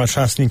 as Maura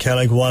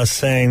Trastny-Kellig was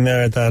saying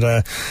there,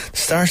 that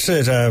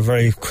started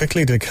very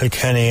quickly to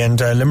Kilkenny, and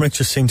Limerick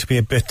just seemed to be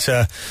a bit,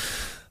 I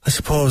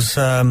suppose,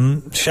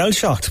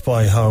 shell-shocked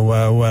by how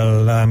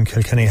well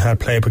Kilkenny had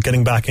played, but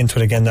getting back into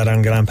it again, that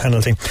Aaron Gallan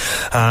penalty,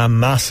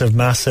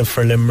 massive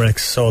for Limerick,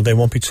 so they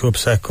won't be too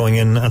upset going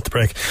in at the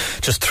break.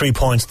 Just 3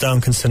 points down,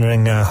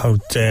 considering how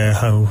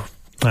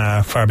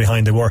far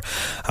behind they were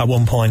at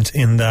one point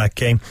in that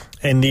game.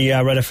 In the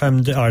Red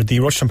FM, or the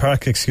Rushden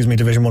Park,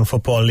 Division 1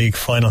 Football League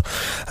final,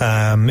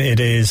 it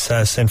is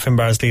St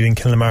Finbarr's leading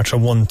Kilnamartyr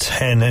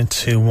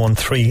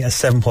 110-1-3, a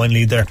 7-point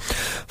lead there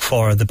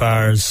for the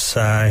Bars,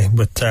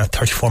 with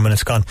 34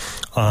 minutes gone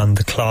on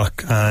the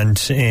clock. And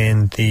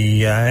in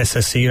the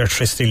SSE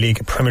Electricity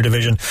League Premier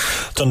Division,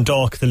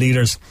 Dundalk, the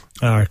leaders,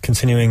 are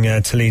continuing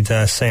to lead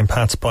St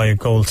Pat's by a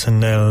goal to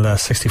nil.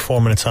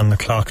 64 minutes on the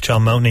clock.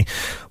 John Mountney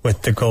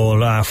with the goal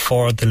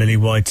for the Lily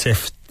Whites.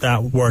 If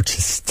that were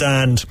to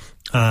stand,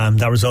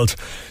 that result,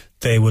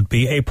 they would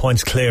be 8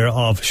 points clear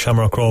of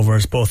Shamrock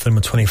Rovers, both of them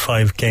with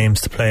 25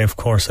 games to play. Of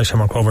course,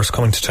 Shamrock Rovers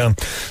coming to town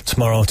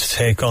tomorrow to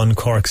take on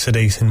Cork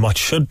City in what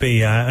should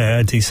be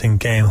a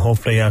decent game.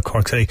 Hopefully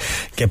Cork City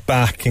get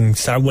back and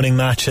start winning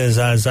matches,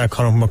 as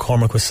Conor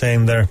McCormack was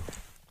saying there.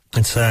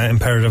 It's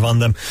imperative on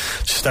them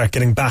to start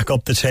getting back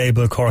up the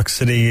table. Cork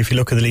City, if you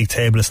look at the league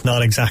table, it's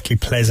not exactly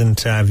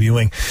pleasant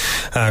viewing.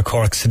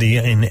 Cork City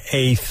in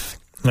 8th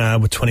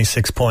with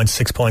 26 points,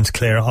 6 points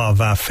clear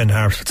of Finn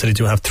Harps, but City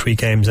do have 3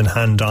 games in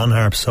hand on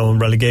Harps, so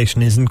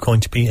relegation isn't going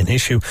to be an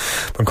issue.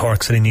 But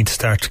Cork City need to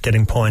start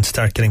getting points,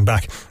 start getting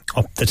back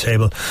up the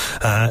table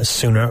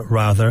sooner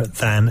rather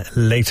than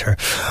later.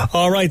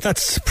 Alright,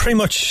 that's pretty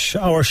much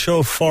our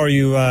show for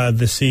you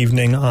this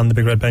evening on the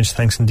Big Red Bench.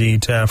 Thanks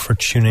indeed for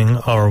tuning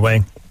our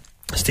way.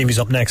 Stevie's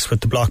up next with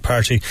the Block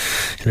Party.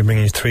 He'll be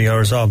bringing you 3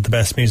 hours of the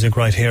best music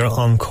right here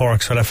on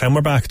Cork's Red FM.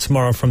 We're back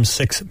tomorrow from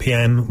 6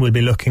 p.m. We'll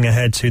be looking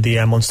ahead to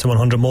the Munster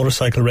 100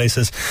 motorcycle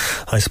races.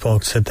 I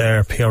spoke to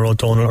their PR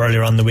O'Donnell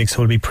earlier on in the week, so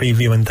we'll be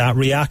previewing that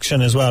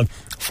reaction as well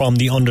from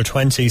the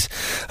under-20s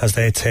as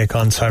they take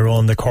on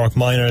Tyrone, the Cork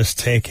Miners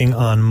taking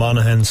on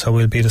Monaghan. So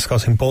we'll be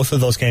discussing both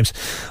of those games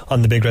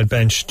on the Big Red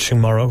Bench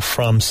tomorrow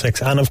from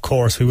 6. And of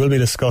course we will be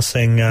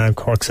discussing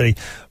Cork City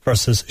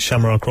versus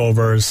Shamrock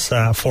Rovers,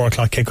 4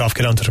 o'clock kickoff.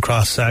 Get onto the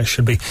cross.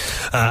 Should be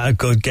a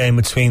good game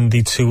between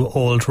the two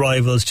old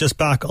rivals. Just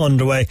back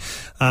underway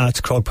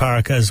to Croke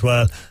Park as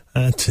well.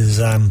 It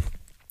is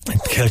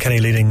Kilkenny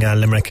leading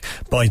Limerick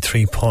by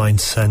 3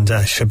 points, and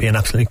should be an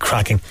absolutely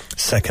cracking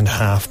second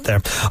half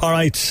there.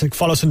 Alright,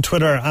 follow us on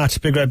Twitter at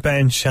Big Red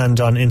Bench, and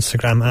on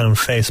Instagram and on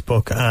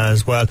Facebook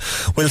as well.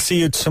 We'll see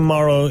you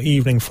tomorrow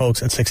evening,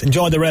 folks, at 6.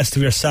 Enjoy the rest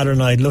of your Saturday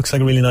night. Looks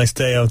like a really nice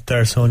day out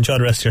there, so enjoy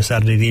the rest of your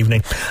Saturday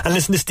evening and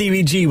listen to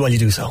Stevie G while you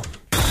do so.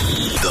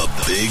 The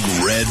Big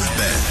Red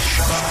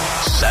Bench,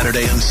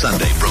 Saturday and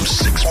Sunday from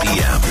 6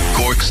 p.m.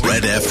 Cork's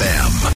Red FM.